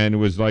 once again,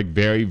 was like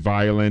very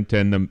violent,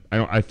 and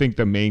I think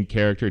the main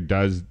character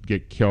does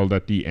get killed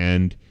at the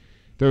end.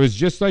 There was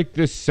just like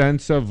this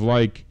sense of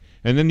like,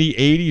 and then the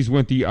 80s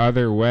went the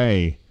other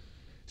way.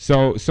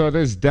 So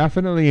there's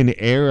definitely an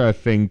era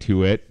thing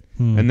to it.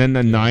 And then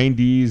the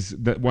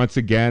 90s, that once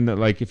again,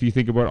 like if you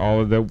think about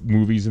all of the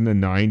movies in the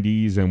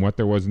 90s and what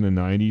there was in the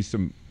 90s,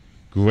 some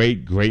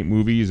great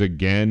movies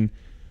again.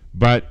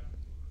 But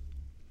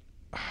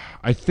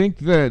I think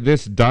that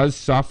this does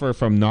suffer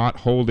from not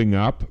holding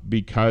up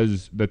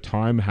because the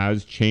time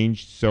has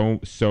changed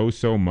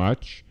so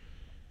much.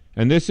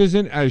 And this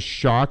isn't as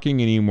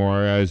shocking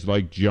anymore as,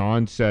 like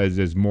John says,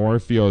 as more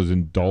feels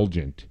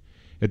indulgent.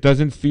 It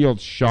doesn't feel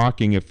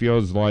shocking. It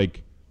feels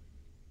like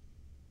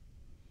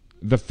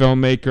the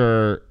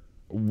filmmaker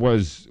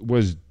was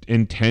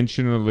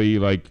intentionally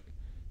like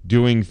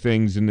doing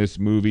things in this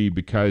movie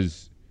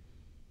because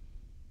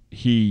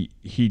he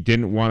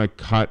didn't want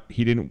to cut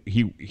he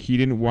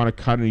didn't want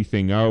to cut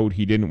anything out.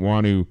 He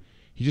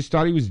just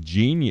thought he was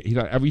genius. He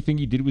thought everything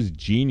he did was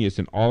genius,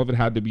 and all of it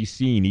had to be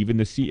seen. Even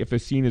if a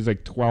scene is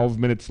like 12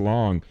 minutes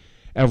long,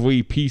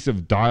 every piece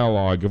of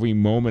dialogue, every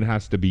moment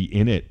has to be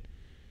in it.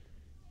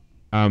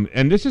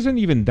 And this isn't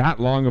even that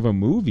long of a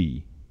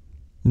movie.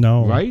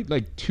 No. Right?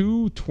 Like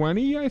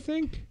 2:20, I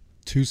think?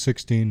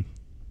 2:16.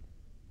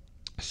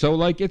 So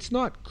like it's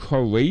not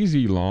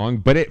crazy long,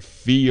 but it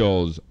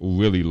feels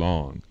really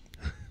long.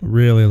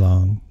 Really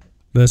long.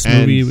 This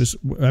movie was,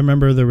 I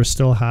remember there was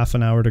still half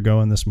an hour to go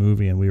in this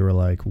movie, and we were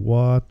like,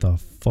 what the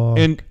fuck?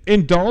 And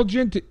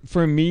indulgent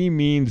for me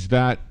means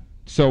that,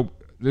 so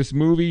this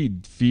movie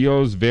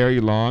feels very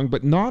long,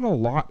 but not a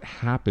lot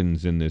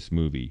happens in this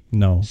movie.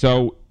 No.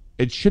 So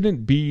it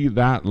shouldn't be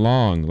that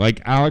long.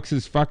 Like Alex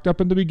is fucked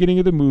up in the beginning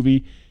of the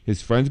movie.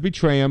 His friends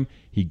betray him.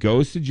 He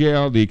goes to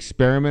jail. The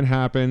experiment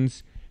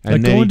happens. And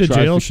like then going he to tries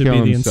jail to should kill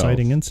be the himself.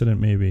 inciting incident,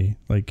 maybe.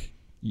 Like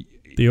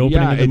the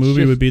opening of the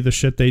movie would be the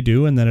shit they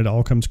do, and then it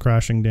all comes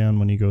crashing down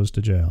when he goes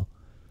to jail.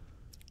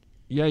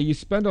 Yeah, you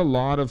spend a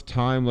lot of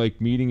time like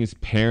meeting his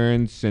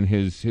parents and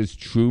his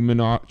Truman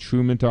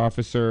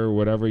officer, or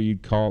whatever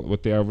you'd call it,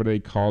 whatever they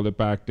called it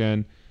back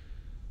then.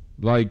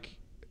 Like,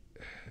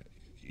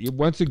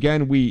 once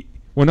again, we're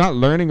not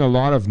learning a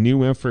lot of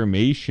new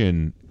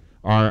information.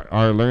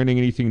 Are learning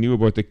anything new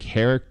about the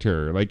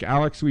character. Like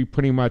Alex, we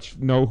pretty much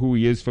know who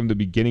he is from the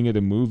beginning of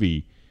the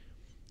movie.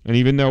 And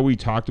even though we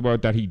talked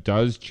about that he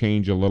does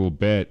change a little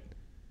bit,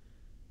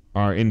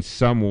 or in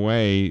some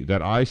way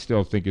that I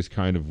still think is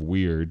kind of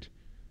weird,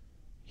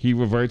 he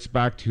reverts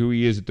back to who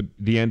he is at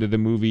the end of the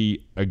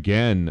movie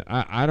again.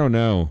 I don't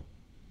know.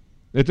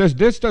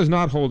 This does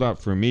not hold up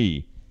for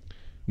me.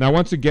 Now,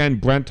 once again,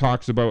 Brent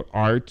talks about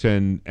art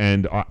and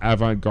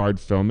avant-garde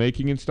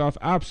filmmaking and stuff.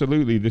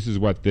 Absolutely, this is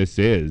what this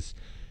is.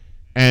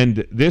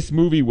 And this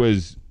movie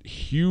was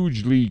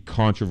hugely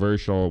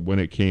controversial when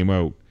it came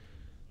out.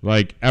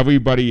 Like,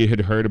 everybody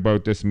had heard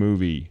about this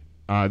movie.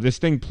 This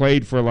thing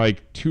played for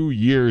like 2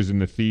 years in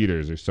the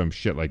theaters or some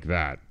shit like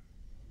that.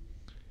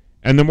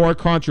 And the more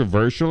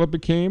controversial it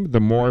became, the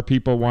more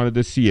people wanted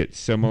to see it.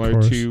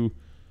 Similar to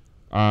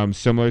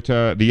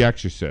The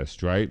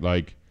Exorcist, right?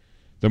 Like,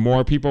 the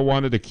more people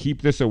wanted to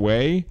keep this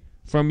away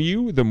from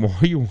you, the more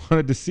you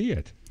wanted to see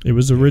it. It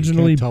was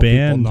originally tell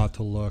banned. People not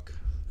to look.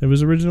 It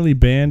was originally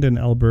banned in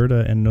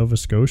Alberta and Nova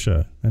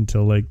Scotia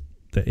until like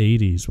the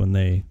 80s when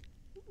the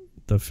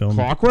film.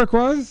 Clockwork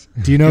was?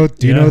 Do you know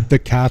the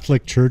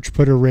Catholic Church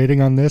put a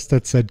rating on this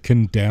that said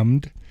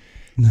condemned?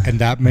 And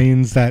that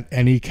means that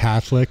any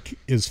Catholic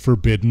is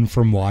forbidden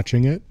from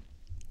watching it?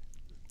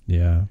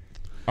 Yeah.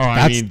 Oh,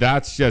 I mean,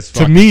 that's just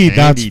to me, handy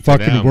that's to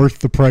fucking them. worth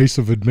the price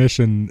of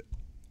admission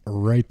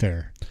right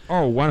there.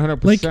 Oh,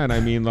 100%. I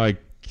mean, like,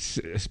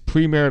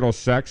 premarital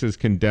sex is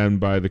condemned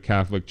by the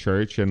Catholic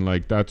Church, and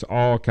like that's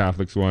all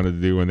Catholics wanted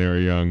to do when they were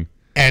young.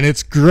 And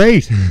it's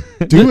great.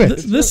 Do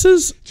it.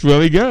 It's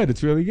really good.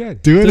 It's really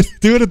good. Do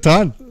it a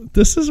ton.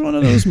 This is one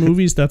of those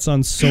movies that's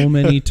on so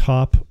many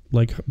top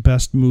like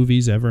best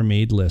movies ever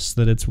made lists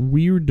that it's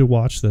weird to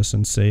watch this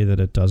and say that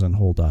it doesn't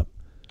hold up.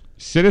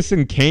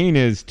 Citizen Kane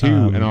is too,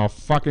 and I'll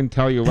fucking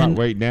tell you what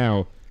right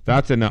now.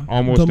 That's an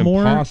almost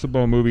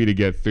impossible movie to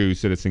get through,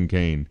 Citizen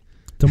Kane.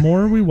 The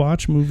more we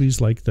watch movies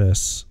like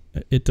this,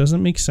 it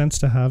doesn't make sense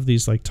to have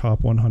these like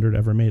top 100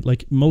 ever made.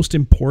 Like most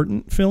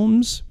important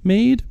films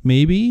made,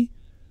 maybe.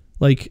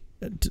 Like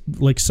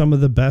some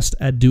of the best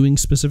at doing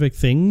specific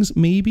things,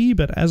 maybe.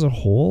 But as a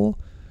whole,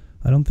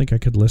 I don't think I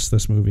could list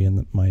this movie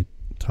in my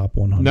top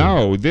 100.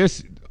 No,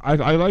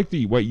 I like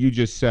what you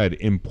just said,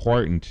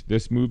 important.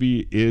 This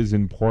movie is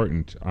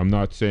important. I'm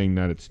not saying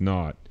that it's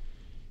not.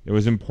 It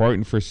was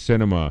important for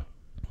cinema.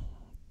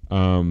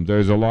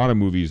 There's a lot of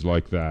movies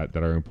like that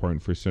are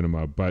important for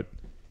cinema, but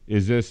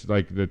is this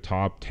like the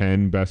top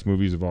 10 best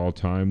movies of all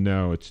time?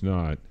 No, it's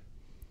not.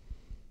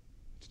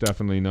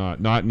 definitely not.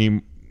 Not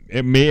any.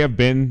 It may have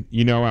been,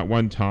 at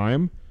one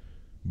time,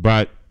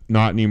 but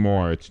not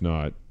anymore. It's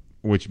not,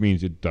 which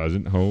means it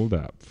doesn't hold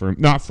up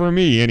not for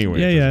me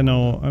anyway. Yeah.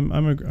 No,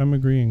 I'm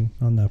agreeing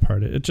on that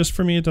part. It just,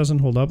 for me, it doesn't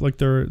hold up. Like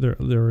there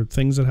are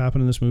things that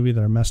happen in this movie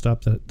that are messed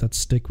up that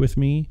stick with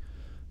me.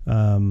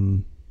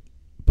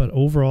 But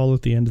overall,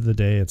 at the end of the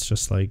day, it's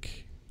just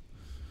like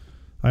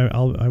I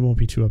won't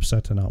be too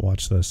upset to not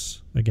watch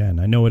this again.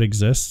 I know it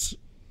exists,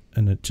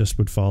 and it just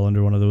would fall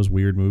under one of those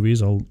weird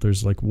movies.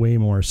 There's like way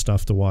more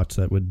stuff to watch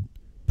that would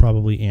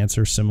probably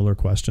answer similar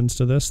questions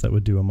to this that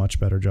would do a much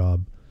better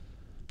job.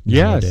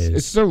 Yes, nowadays.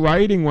 It's the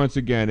writing once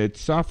again. It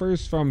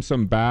suffers from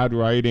some bad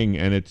writing,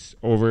 and it's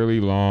overly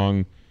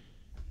long,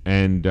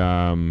 and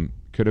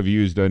could have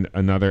used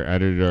another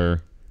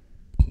editor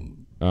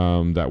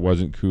that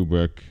wasn't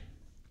Kubrick.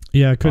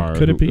 Yeah,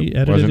 could it be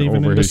edited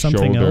even into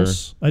something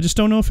else? I just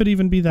don't know if it'd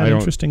even be that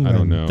interesting. I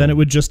don't know. Then it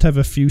would just have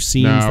a few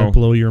scenes that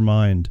blow your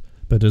mind.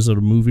 But is it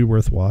a movie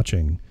worth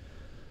watching?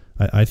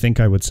 I think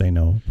I would say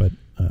no, but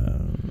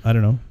I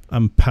don't know.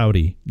 I'm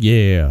pouty.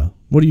 Yeah.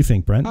 What do you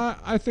think, Brent?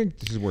 I think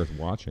this is worth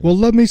watching. Well,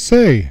 let me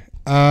say,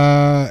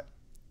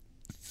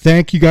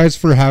 thank you guys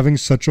for having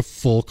such a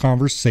full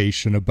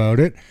conversation about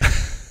it,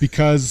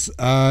 because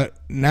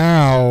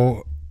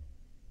now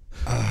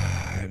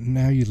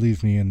you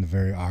leave me in the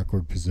very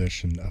awkward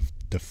position of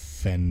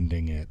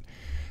defending it.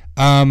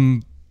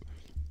 I'm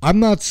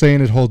not saying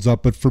it holds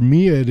up, but for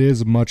me, it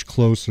is much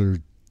closer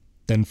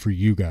than for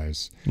you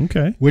guys.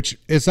 Okay. Which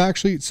is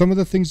actually, some of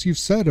the things you've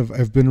said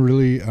have been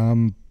really,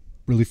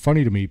 really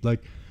funny to me.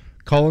 Like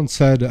Colin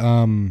said,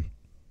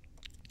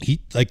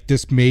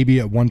 this maybe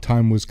at one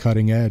time was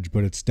cutting edge,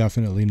 but it's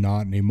definitely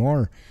not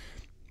anymore.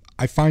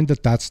 I find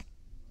that's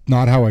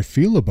not how I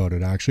feel about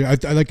it, actually. I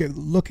like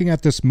looking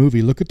at this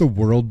movie. Look at the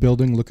world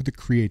building. Look at the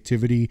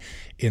creativity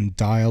in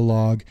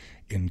dialogue,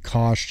 in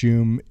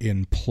costume,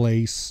 in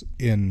place,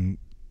 in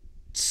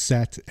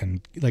set,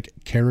 and like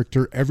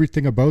character.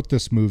 Everything about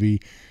this movie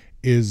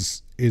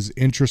is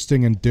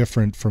interesting and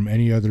different from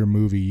any other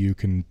movie you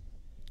can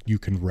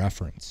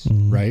reference,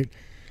 right?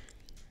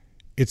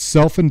 It's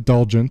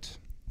self-indulgent.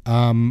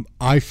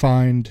 I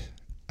find,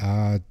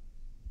 I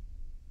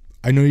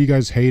know you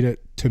guys hate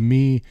it. To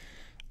me,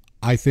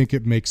 I think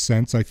it makes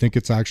sense. I think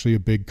it's actually a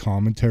big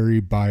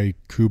commentary by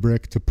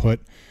Kubrick to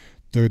put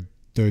the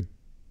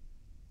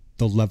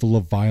level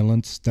of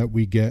violence that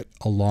we get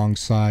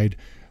alongside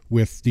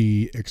with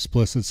the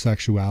explicit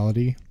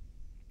sexuality.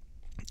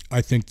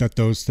 I think that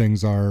those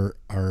things are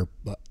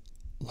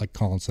like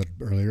Colin said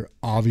earlier,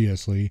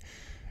 obviously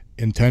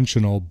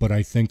intentional, but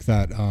I think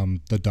that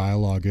the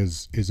dialogue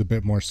is a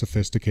bit more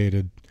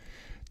sophisticated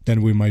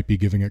than we might be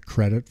giving it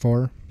credit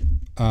for.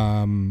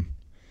 In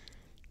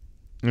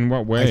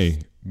what way?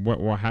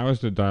 How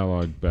is the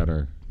dialogue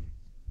better?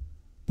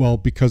 Well,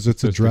 because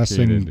it's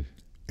addressing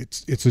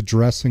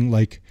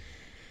like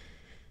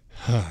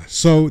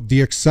so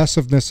the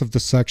excessiveness of the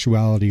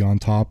sexuality on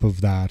top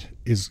of that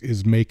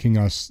is making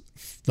us,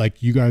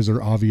 like, you guys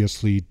are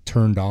obviously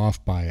turned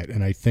off by it,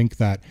 and I think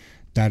that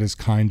is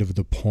kind of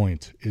the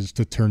point, is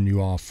to turn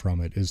you off from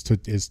it, is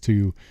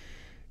to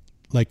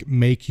like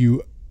make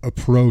you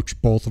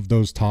approach both of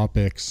those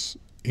topics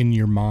in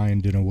your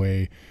mind in a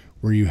way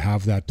where you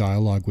have that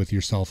dialogue with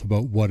yourself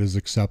about what is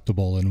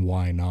acceptable and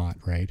why not,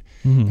 right?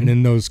 Mm-hmm. And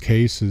in those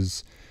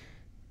cases,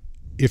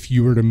 if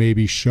you were to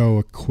maybe show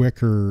a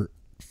quicker,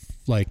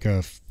 like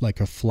a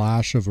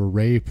flash of a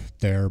rape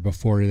there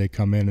before they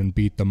come in and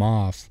beat them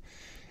off,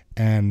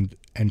 and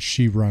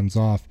she runs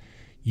off,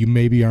 you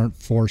maybe aren't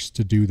forced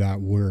to do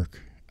that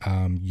work.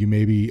 You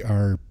maybe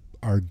are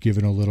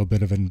given a little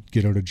bit of a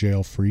get out of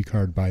jail free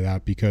card by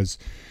that, because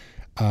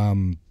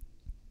the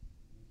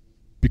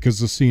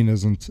scene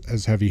isn't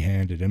as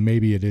heavy-handed, and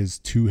maybe it is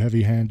too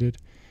heavy-handed.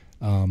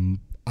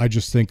 I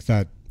just think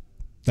that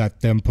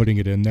them putting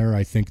it in there,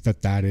 I think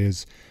that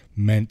is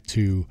meant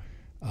to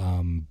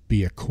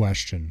be a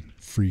question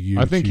for you.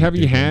 I think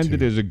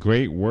heavy-handed is a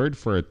great word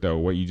for it, though.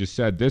 What you just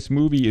said, this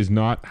movie has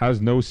no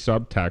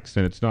subtext,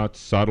 and it's not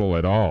subtle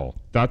at all.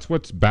 That's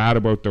what's bad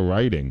about the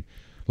writing.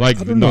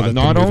 Like, I don't know that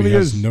not the movie only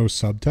has no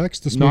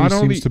subtext, this movie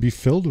seems to be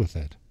filled with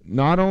it.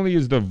 Not only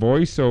is the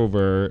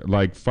voiceover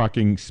like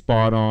fucking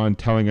spot on,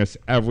 telling us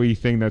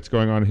everything that's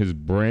going on in his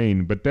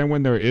brain, but then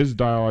when there is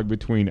dialogue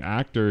between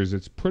actors,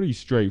 it's pretty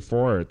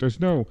straightforward. There's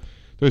no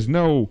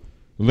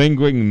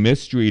lingering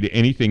mystery to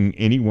anything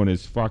anyone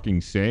is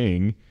fucking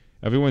saying.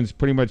 Everyone's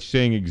pretty much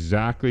saying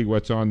exactly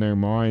what's on their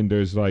mind.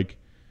 There's like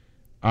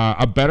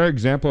a better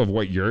example of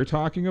what you're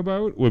talking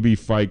about would be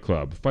Fight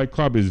Club. Fight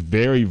Club is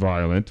very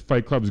violent.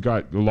 Fight Club's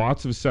got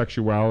lots of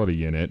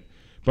sexuality in it.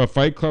 But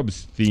Fight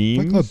Club's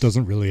themes... Fight Club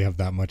doesn't really have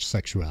that much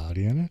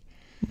sexuality in it.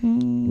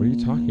 What are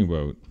you talking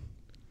about?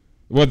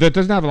 Well, that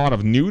doesn't have a lot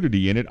of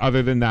nudity in it,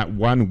 other than that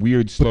one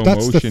weird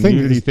slow-motion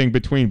nudity thing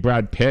between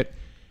Brad Pitt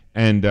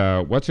and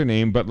what's her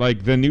name? But,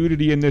 like, the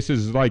nudity in this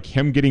is, like,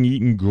 him getting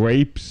eaten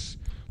grapes,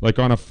 like,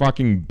 on a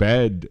fucking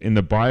bed in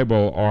the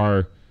Bible,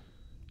 or,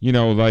 you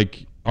know,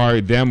 like,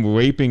 are them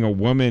raping a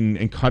woman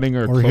and cutting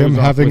her or clothes him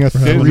off having a with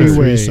scissors. three-way,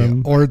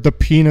 threesome. or the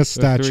penis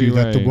statue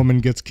that the three-way. woman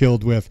gets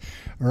killed with,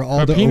 or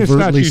all A the penis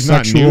overtly statue's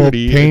not sexual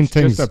nudity,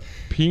 paintings. It's just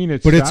a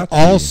penis But it's statue.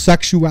 all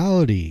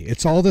sexuality.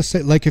 It's all the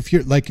same. Like if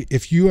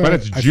you are, But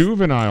it's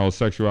juvenile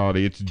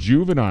sexuality. It's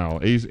juvenile.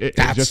 It's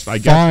that's just, I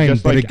fine. guess,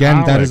 just but like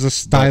again, that is a Alex,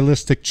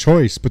 stylistic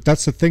choice. But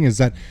that's the thing, is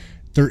that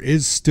there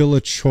is still a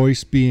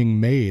choice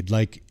being made.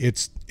 Like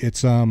it's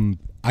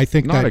I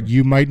think Not that a-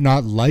 you might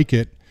not like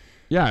it,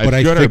 Yeah, it's but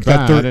I good think or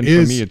that bad, there and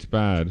is- for me, it's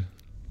bad.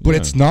 but Yeah.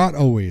 it's not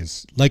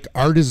always. Like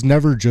art is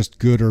never just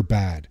good or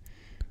bad,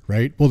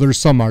 right? Well, there's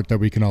some art that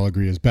we can all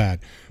agree is bad,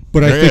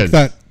 but There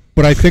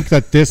I think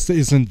that this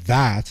isn't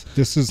that.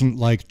 This isn't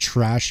like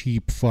trash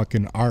heap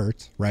fucking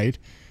art, right?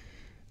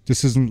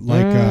 This isn't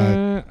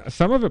like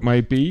some of it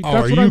might be. oh, That's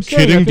are what you I'm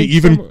saying. I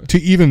kidding? think To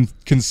even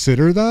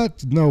consider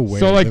that? No way.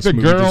 so like This the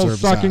movie girl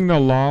deserves sucking that. the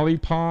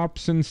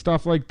lollipops and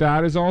stuff like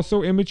that is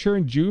also immature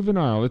and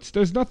juvenile.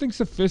 There's nothing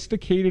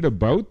sophisticated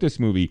about this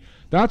movie.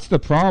 That's the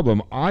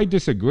problem. I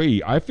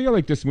disagree. I feel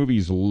like this movie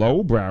is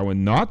lowbrow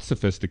and not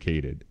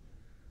sophisticated.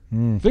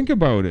 Think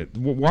about it.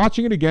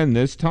 Watching it again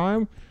this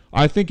time,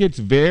 I think it's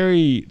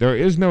very. There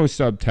is no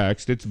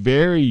subtext. It's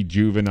very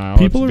juvenile.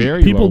 People it's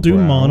very people do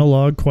lowbrow.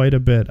 monologue quite a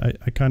bit.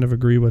 I kind of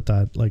agree with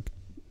that. Like,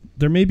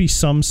 there may be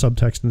some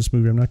subtext in this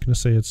movie. I'm not going to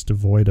say it's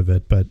devoid of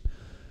it, but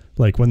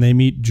like when they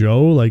meet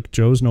Joe, like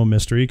Joe's no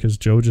mystery because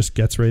Joe just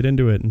gets right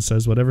into it and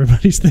says what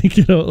everybody's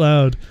thinking out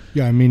loud.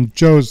 Yeah, I mean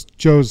Joe's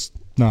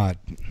not.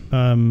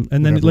 And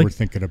then Whatever we're like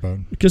thinking about.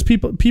 because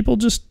people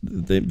just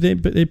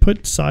they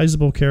put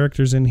sizable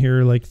characters in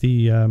here like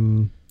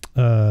the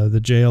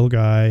jail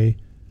guy.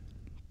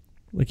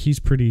 Like he's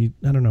pretty.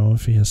 I don't know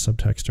if he has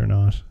subtext or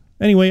not.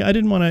 Anyway, I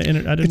didn't want to. It's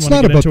want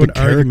not to get about into the an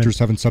argument. characters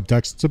having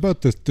subtext. It's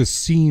about the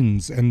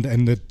scenes and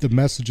the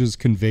messages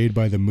conveyed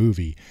by the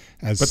movie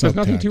as But subtext. there's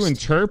nothing to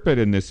interpret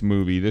in this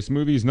movie. This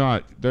movie's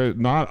not. They're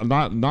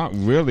not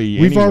really.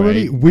 We've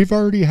anyway.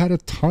 already had a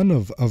ton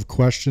of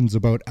questions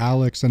about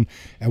Alex, and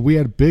we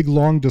had big,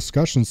 long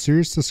discussions,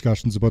 serious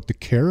discussions about the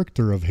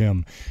character of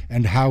him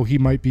and how he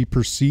might be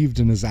perceived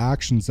in his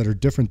actions that are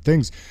different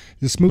things.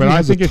 This movie But I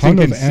has a think it's ton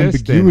of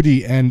inconsistent.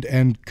 ambiguity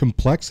and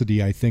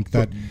complexity. I think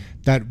that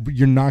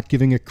you're not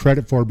giving it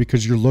credit for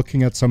because you're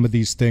looking at some of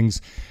these things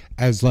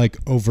as like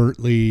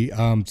overtly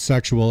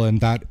sexual, and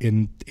that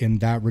in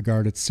that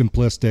regard it's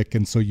simplistic,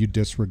 and so you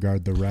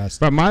disregard the rest.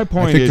 But my I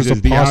point think is there's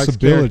a the Alex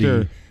possibility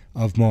character.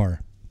 of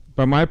more.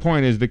 But my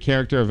point is the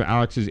character of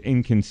Alex is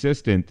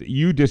inconsistent.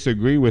 You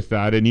disagree with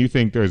that, and you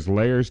think there's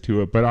layers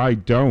to it, but I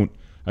don't.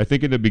 I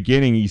think in the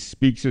beginning he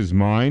speaks his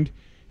mind,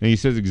 and he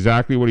says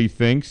exactly what he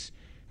thinks,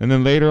 and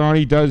then later on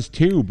he does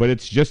too, but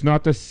it's just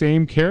not the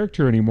same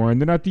character anymore. And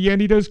then at the end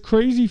he does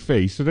crazy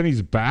face, so then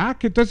he's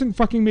back. It doesn't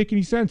fucking make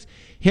any sense.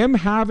 Him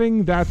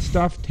having that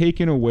stuff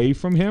taken away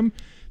from him,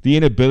 the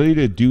inability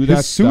to do that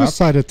His stuff.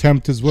 suicide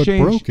attempt is what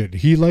changed- broke it.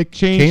 He like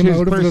changed came his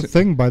out of the person-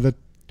 thing by the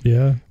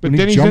Yeah. But when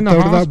then he he's in jumped the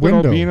out of that hospital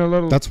window. being a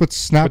little. That's what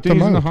snapped But then him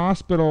he's in the out.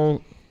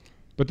 hospital.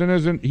 But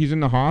then he's in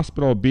the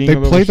hospital being They a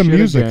little play the shit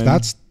music. again.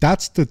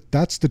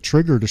 That's the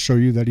trigger to show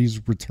you that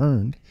he's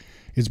returned.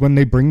 Is when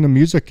they bring the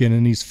music in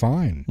and he's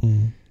fine.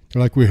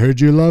 They're like, we heard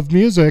you love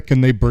music,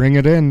 and they bring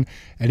it in,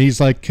 and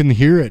he's like, can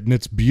hear it, and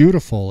it's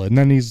beautiful. And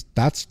then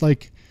that's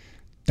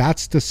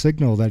the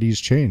signal that he's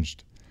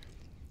changed,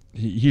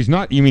 He's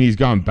not. You mean he's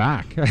gone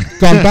back?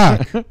 gone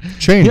back,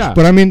 changed. Yeah.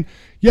 But I mean,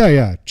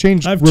 yeah,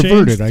 changed,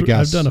 reverted. I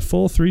guess I've done a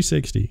full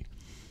 360.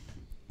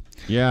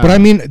 Yeah. But I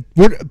mean,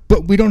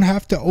 but we don't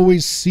have to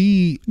always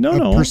see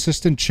No.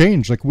 persistent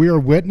change. Like we are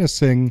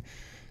witnessing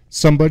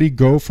somebody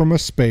go from a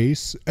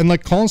space, and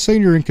like Colin's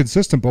saying, you're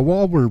inconsistent. But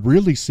what we're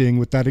really seeing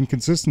with that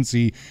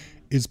inconsistency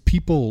is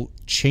people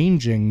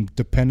changing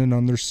depending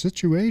on their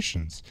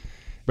situations.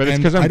 But it's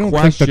And because I'm I don't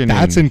questioning. think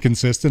that's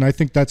inconsistent. I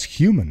think that's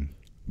human.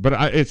 But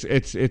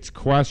it's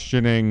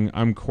questioning.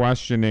 I'm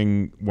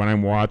questioning when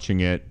I'm watching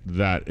it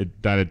that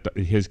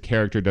his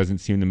character doesn't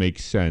seem to make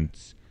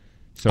sense.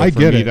 So I for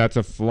get me, it. that's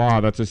a flaw.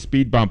 That's a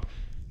speed bump.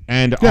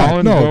 And Yeah,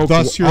 I'll no, invoke.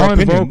 that's your I'll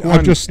opinion. invoke I'm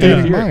one- just stating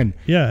if you're- mine.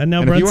 Yeah, and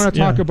now And if you Brent's- want to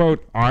talk yeah.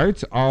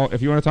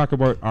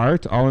 about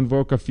art, I'll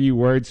invoke a few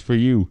words for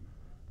you.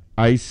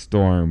 Ice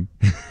storm.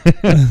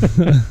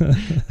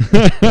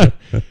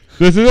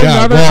 This is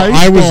Yeah, another well, ice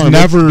I was storm.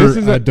 never This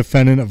is a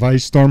defendant of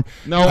Ice Storm.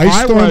 No, Ice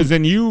I Storm, was,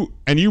 and you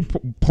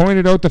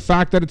pointed out the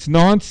fact that it's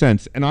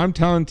nonsense, and I'm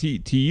telling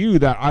to you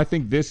that I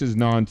think this is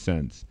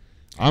nonsense.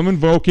 I'm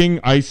invoking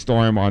Ice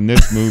Storm on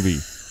this movie.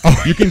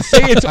 You can say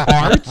it's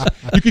art.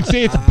 You can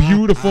say it's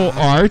beautiful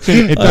art,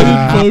 and it doesn't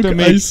have to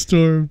make. Ice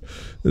Storm.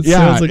 It Yeah,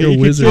 sounds like you a could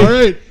wizard.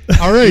 say-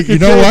 all right. You can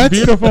know say it's what?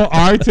 beautiful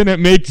art, and it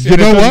makes. You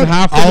and know it doesn't what?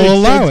 have to I'll make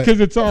allow sense it. because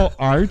it's all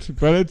art,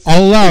 but it's.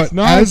 I'll allow it's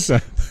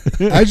it. As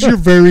nonsense. your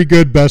very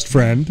good best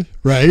friend,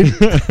 right?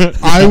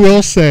 I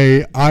will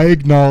say I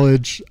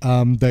acknowledge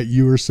that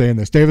you were saying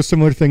this. They have a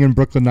similar thing in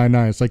Brooklyn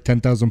Nine-Nine. It's like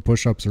 10,000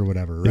 push-ups or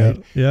whatever, Yeah,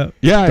 right? yeah.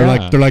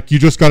 Yeah, They're like you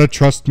just got to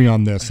trust me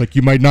on this. Like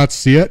you might not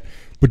see it,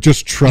 but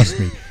just trust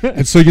me.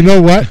 And so you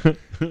know what?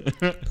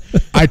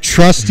 I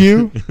trust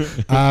you.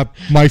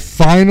 My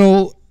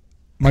final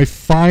my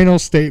final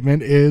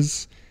statement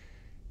is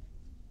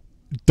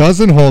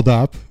doesn't hold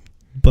up.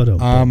 But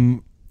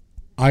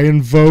I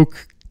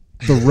invoke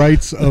the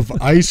rights of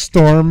Ice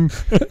Storm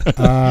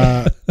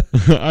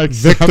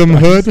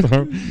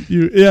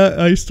victimhood.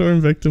 Ice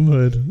Storm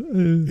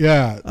victimhood.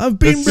 Yeah, I've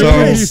been You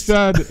replaced.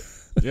 said,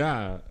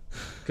 yeah.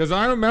 Because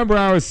I remember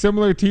I was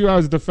similar to you. I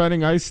was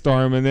defending Ice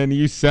Storm, and then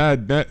you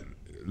said that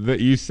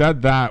you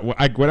said that.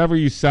 Like, whatever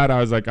you said, I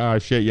was like, oh,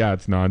 shit, yeah,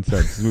 it's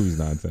nonsense. This movie's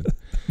nonsense.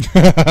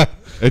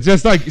 It's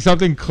just like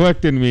something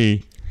clicked in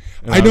me.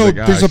 I know like,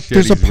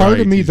 there's a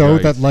part of me he's though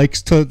right. that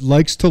likes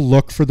to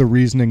look for the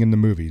reasoning in the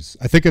movies.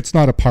 I think it's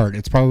not a part.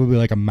 It's probably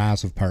like a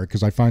massive part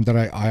because I find that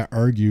I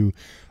argue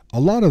a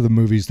lot of the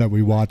movies that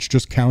we watch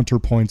just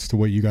counterpoints to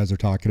what you guys are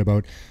talking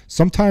about.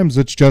 Sometimes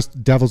it's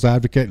just devil's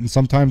advocate, and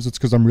sometimes it's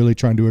because I'm really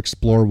trying to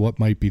explore what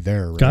might be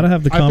there. Right? Gotta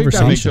have the I think that makes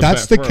conversation. it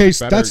That's the for a case.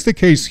 better- That's the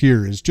case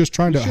here. Is just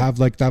trying to have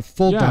like that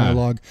full Yeah.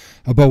 dialogue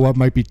about what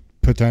might be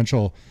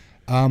potential.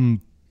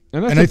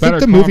 And And I think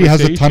the movie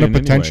has a ton of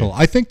potential.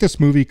 I think this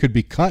movie could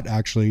be cut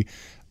actually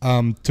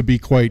to be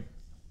quite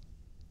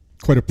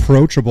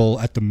approachable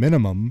at the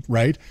minimum,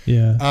 right?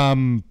 Yeah.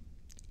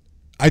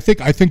 I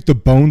think the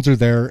bones are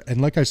there, and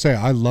like I say,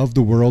 I love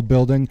the world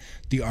building.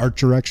 The art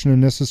direction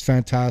in this is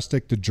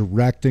fantastic. The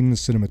directing, the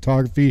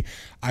cinematography.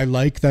 I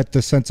like that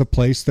the sense of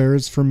place there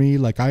is for me.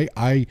 Like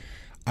I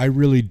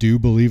really do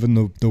believe in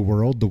the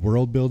world. The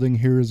world building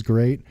here is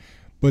great,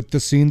 but the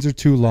scenes are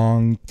too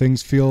long.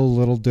 Things feel a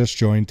little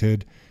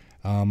disjointed.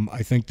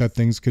 I think that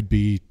things could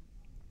be,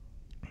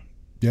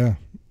 they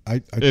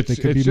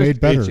could be made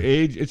better.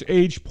 It's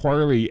aged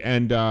poorly,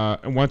 and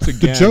once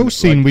again, The Joe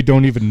scene like, we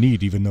don't even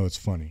need, even though it's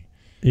funny.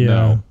 Yeah.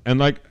 No. And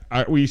like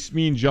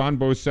me and John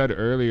both said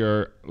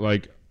earlier,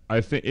 like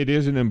I think it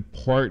is an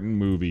important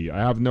movie. I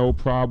have no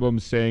problem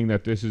saying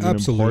that this is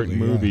Absolutely,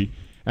 an important movie,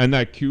 and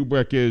that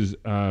Kubrick is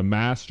a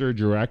master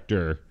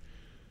director.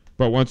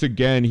 But once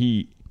again,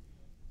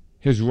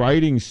 his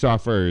writing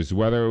suffers.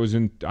 Whether it was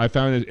in, I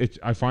find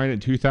it in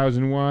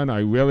 2001. I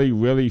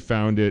really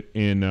found it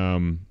in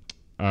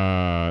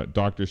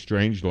Doctor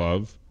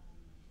Strangelove.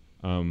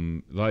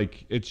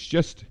 Like it's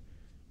just.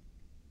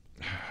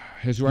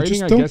 His writing,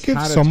 Just I don't guess, give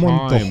had someone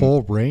a time. the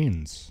whole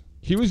reins.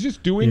 He was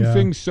just doing Yeah.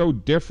 things so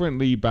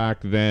differently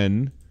back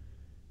then,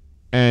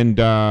 and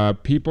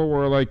people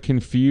were like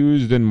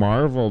confused and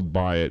marveled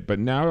by it. But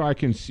now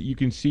you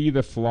can see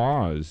the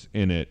flaws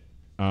in it.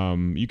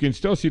 You can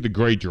still see the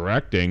great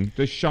directing.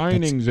 The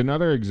Shining's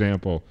another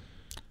example.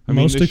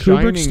 Most The of Kubrick's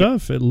Shining-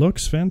 stuff, it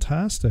looks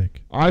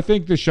fantastic. I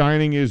think The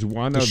Shining is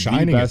one of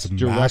Shining the is best a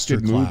directed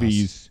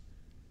masterclass.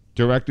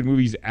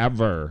 movies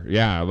ever.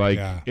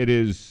 Yeah, it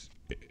is.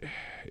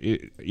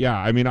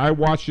 I mean, I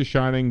watched The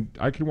Shining.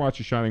 I can watch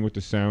The Shining with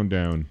the sound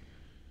down.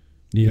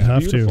 You Yeah,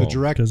 have to. beautiful.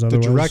 because The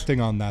otherwise-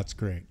 directing on that's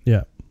great.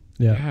 Yeah.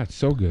 Yeah. Yeah, it's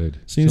so good.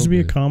 Seems So to be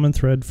a good. common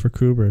thread for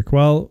Kubrick.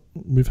 Well,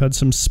 we've had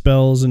some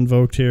spells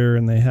invoked here,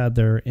 and they had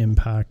their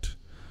impact.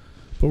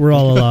 But we're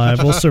all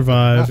alive. We'll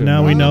survive.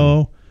 Now we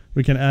know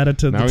we can add it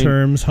to Now the we-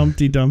 terms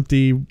Humpty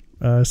Dumpty,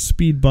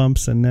 speed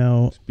bumps, and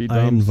now Speed I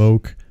bumps.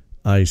 invoke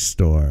Ice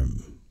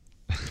Storm.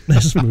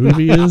 This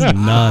movie is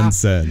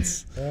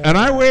nonsense. And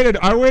I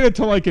waited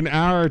till like an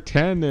hour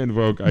 10 to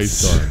invoke Ice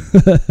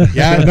Storm.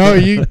 Yeah, no,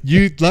 you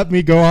let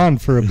me go on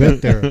for a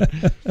bit there.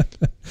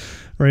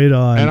 Right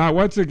on. And I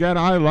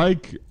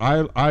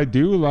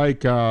do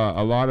like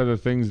a lot of the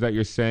things that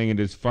you're saying. It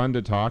is fun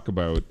to talk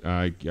about.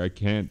 I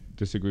can't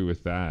disagree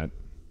with that.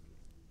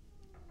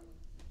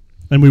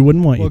 And we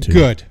wouldn't want Well, you to.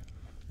 good.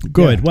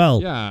 Good. Yeah.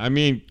 Well, Yeah, I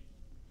mean,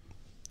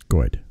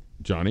 good.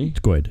 Johnny,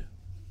 Good.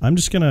 I'm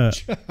just going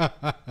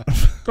to...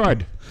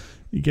 good.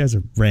 You guys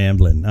are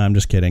rambling. I'm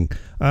just kidding.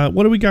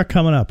 What do we got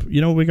coming up?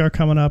 You know what we got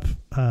coming up?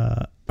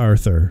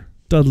 Arthur.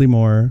 Dudley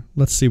Moore.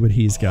 Let's see what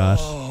he's got.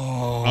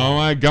 Oh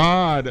my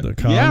God. The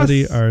comedy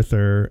Yes.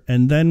 Arthur.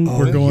 And then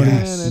we're going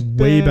yes.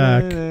 way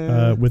back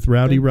with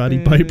Rowdy Roddy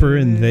Piper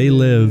and They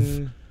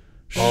Live.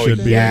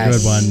 Should be a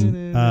good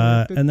one.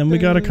 And then we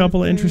got a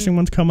couple of interesting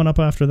ones coming up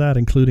after that,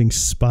 including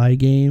Spy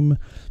Game,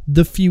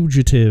 The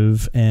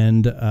Fugitive,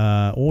 and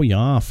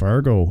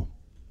Fargo.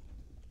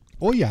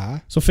 Oh yeah.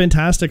 So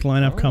fantastic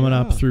lineup coming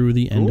up through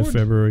the end of Good.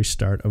 February,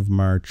 start of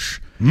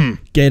March.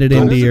 Get it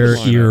into is a your good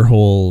lineup. ear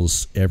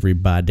holes,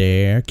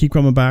 everybody. Keep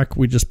coming back.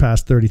 We just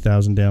passed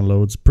 30,000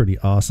 downloads. Pretty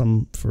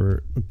awesome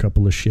for a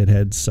couple of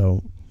shitheads.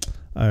 So,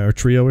 or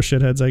trio of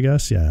shitheads, I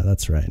guess. Yeah,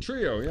 that's right.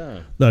 Trio,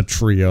 yeah. The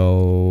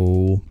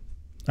trio.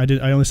 I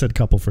only said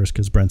couple first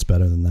because Brent's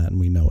better than that, and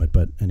we know it.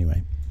 But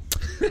anyway.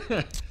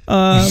 Fair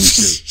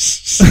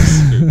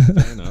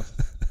enough.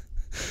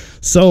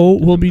 So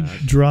we'll be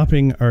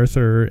dropping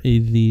Arthur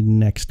the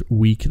next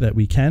week that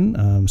we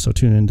can. So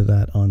tune into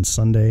that on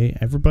Sunday.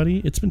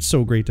 Everybody, it's been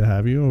so great to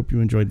have you. I hope you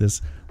enjoyed this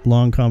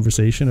long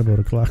conversation about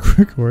A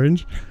Clockwork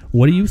Orange.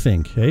 What do you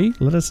think? Hey,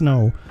 let us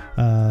know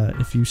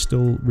if you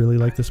still really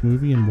like this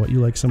movie and what you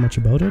like so much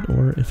about it,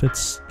 or if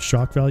it's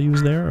shock value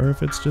is there, or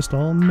if it's just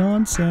all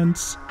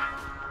nonsense.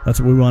 That's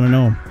what we want to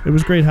know. It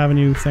was great having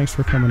you. Thanks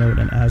for coming out.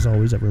 And as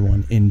always,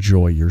 everyone,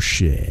 enjoy your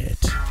shit.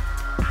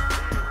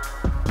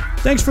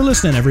 Thanks for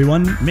listening,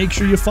 everyone. Make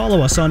sure you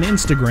follow us on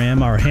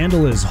Instagram. Our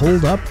handle is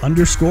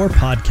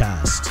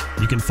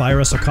holdup_podcast. You can fire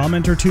us a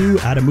comment or two,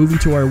 add a movie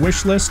to our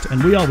wish list,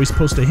 and we always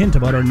post a hint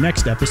about our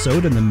next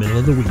episode in the middle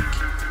of the week.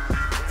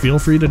 Feel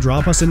free to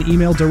drop us an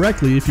email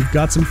directly if you've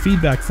got some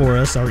feedback for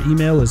us. Our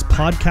email is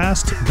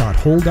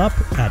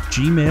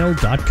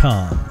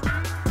podcast.holdup@gmail.com.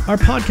 Our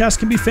podcast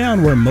can be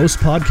found where most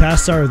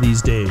podcasts are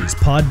these days: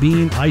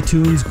 Podbean,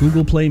 iTunes,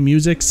 Google Play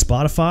Music,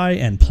 Spotify,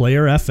 and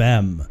Player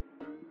FM.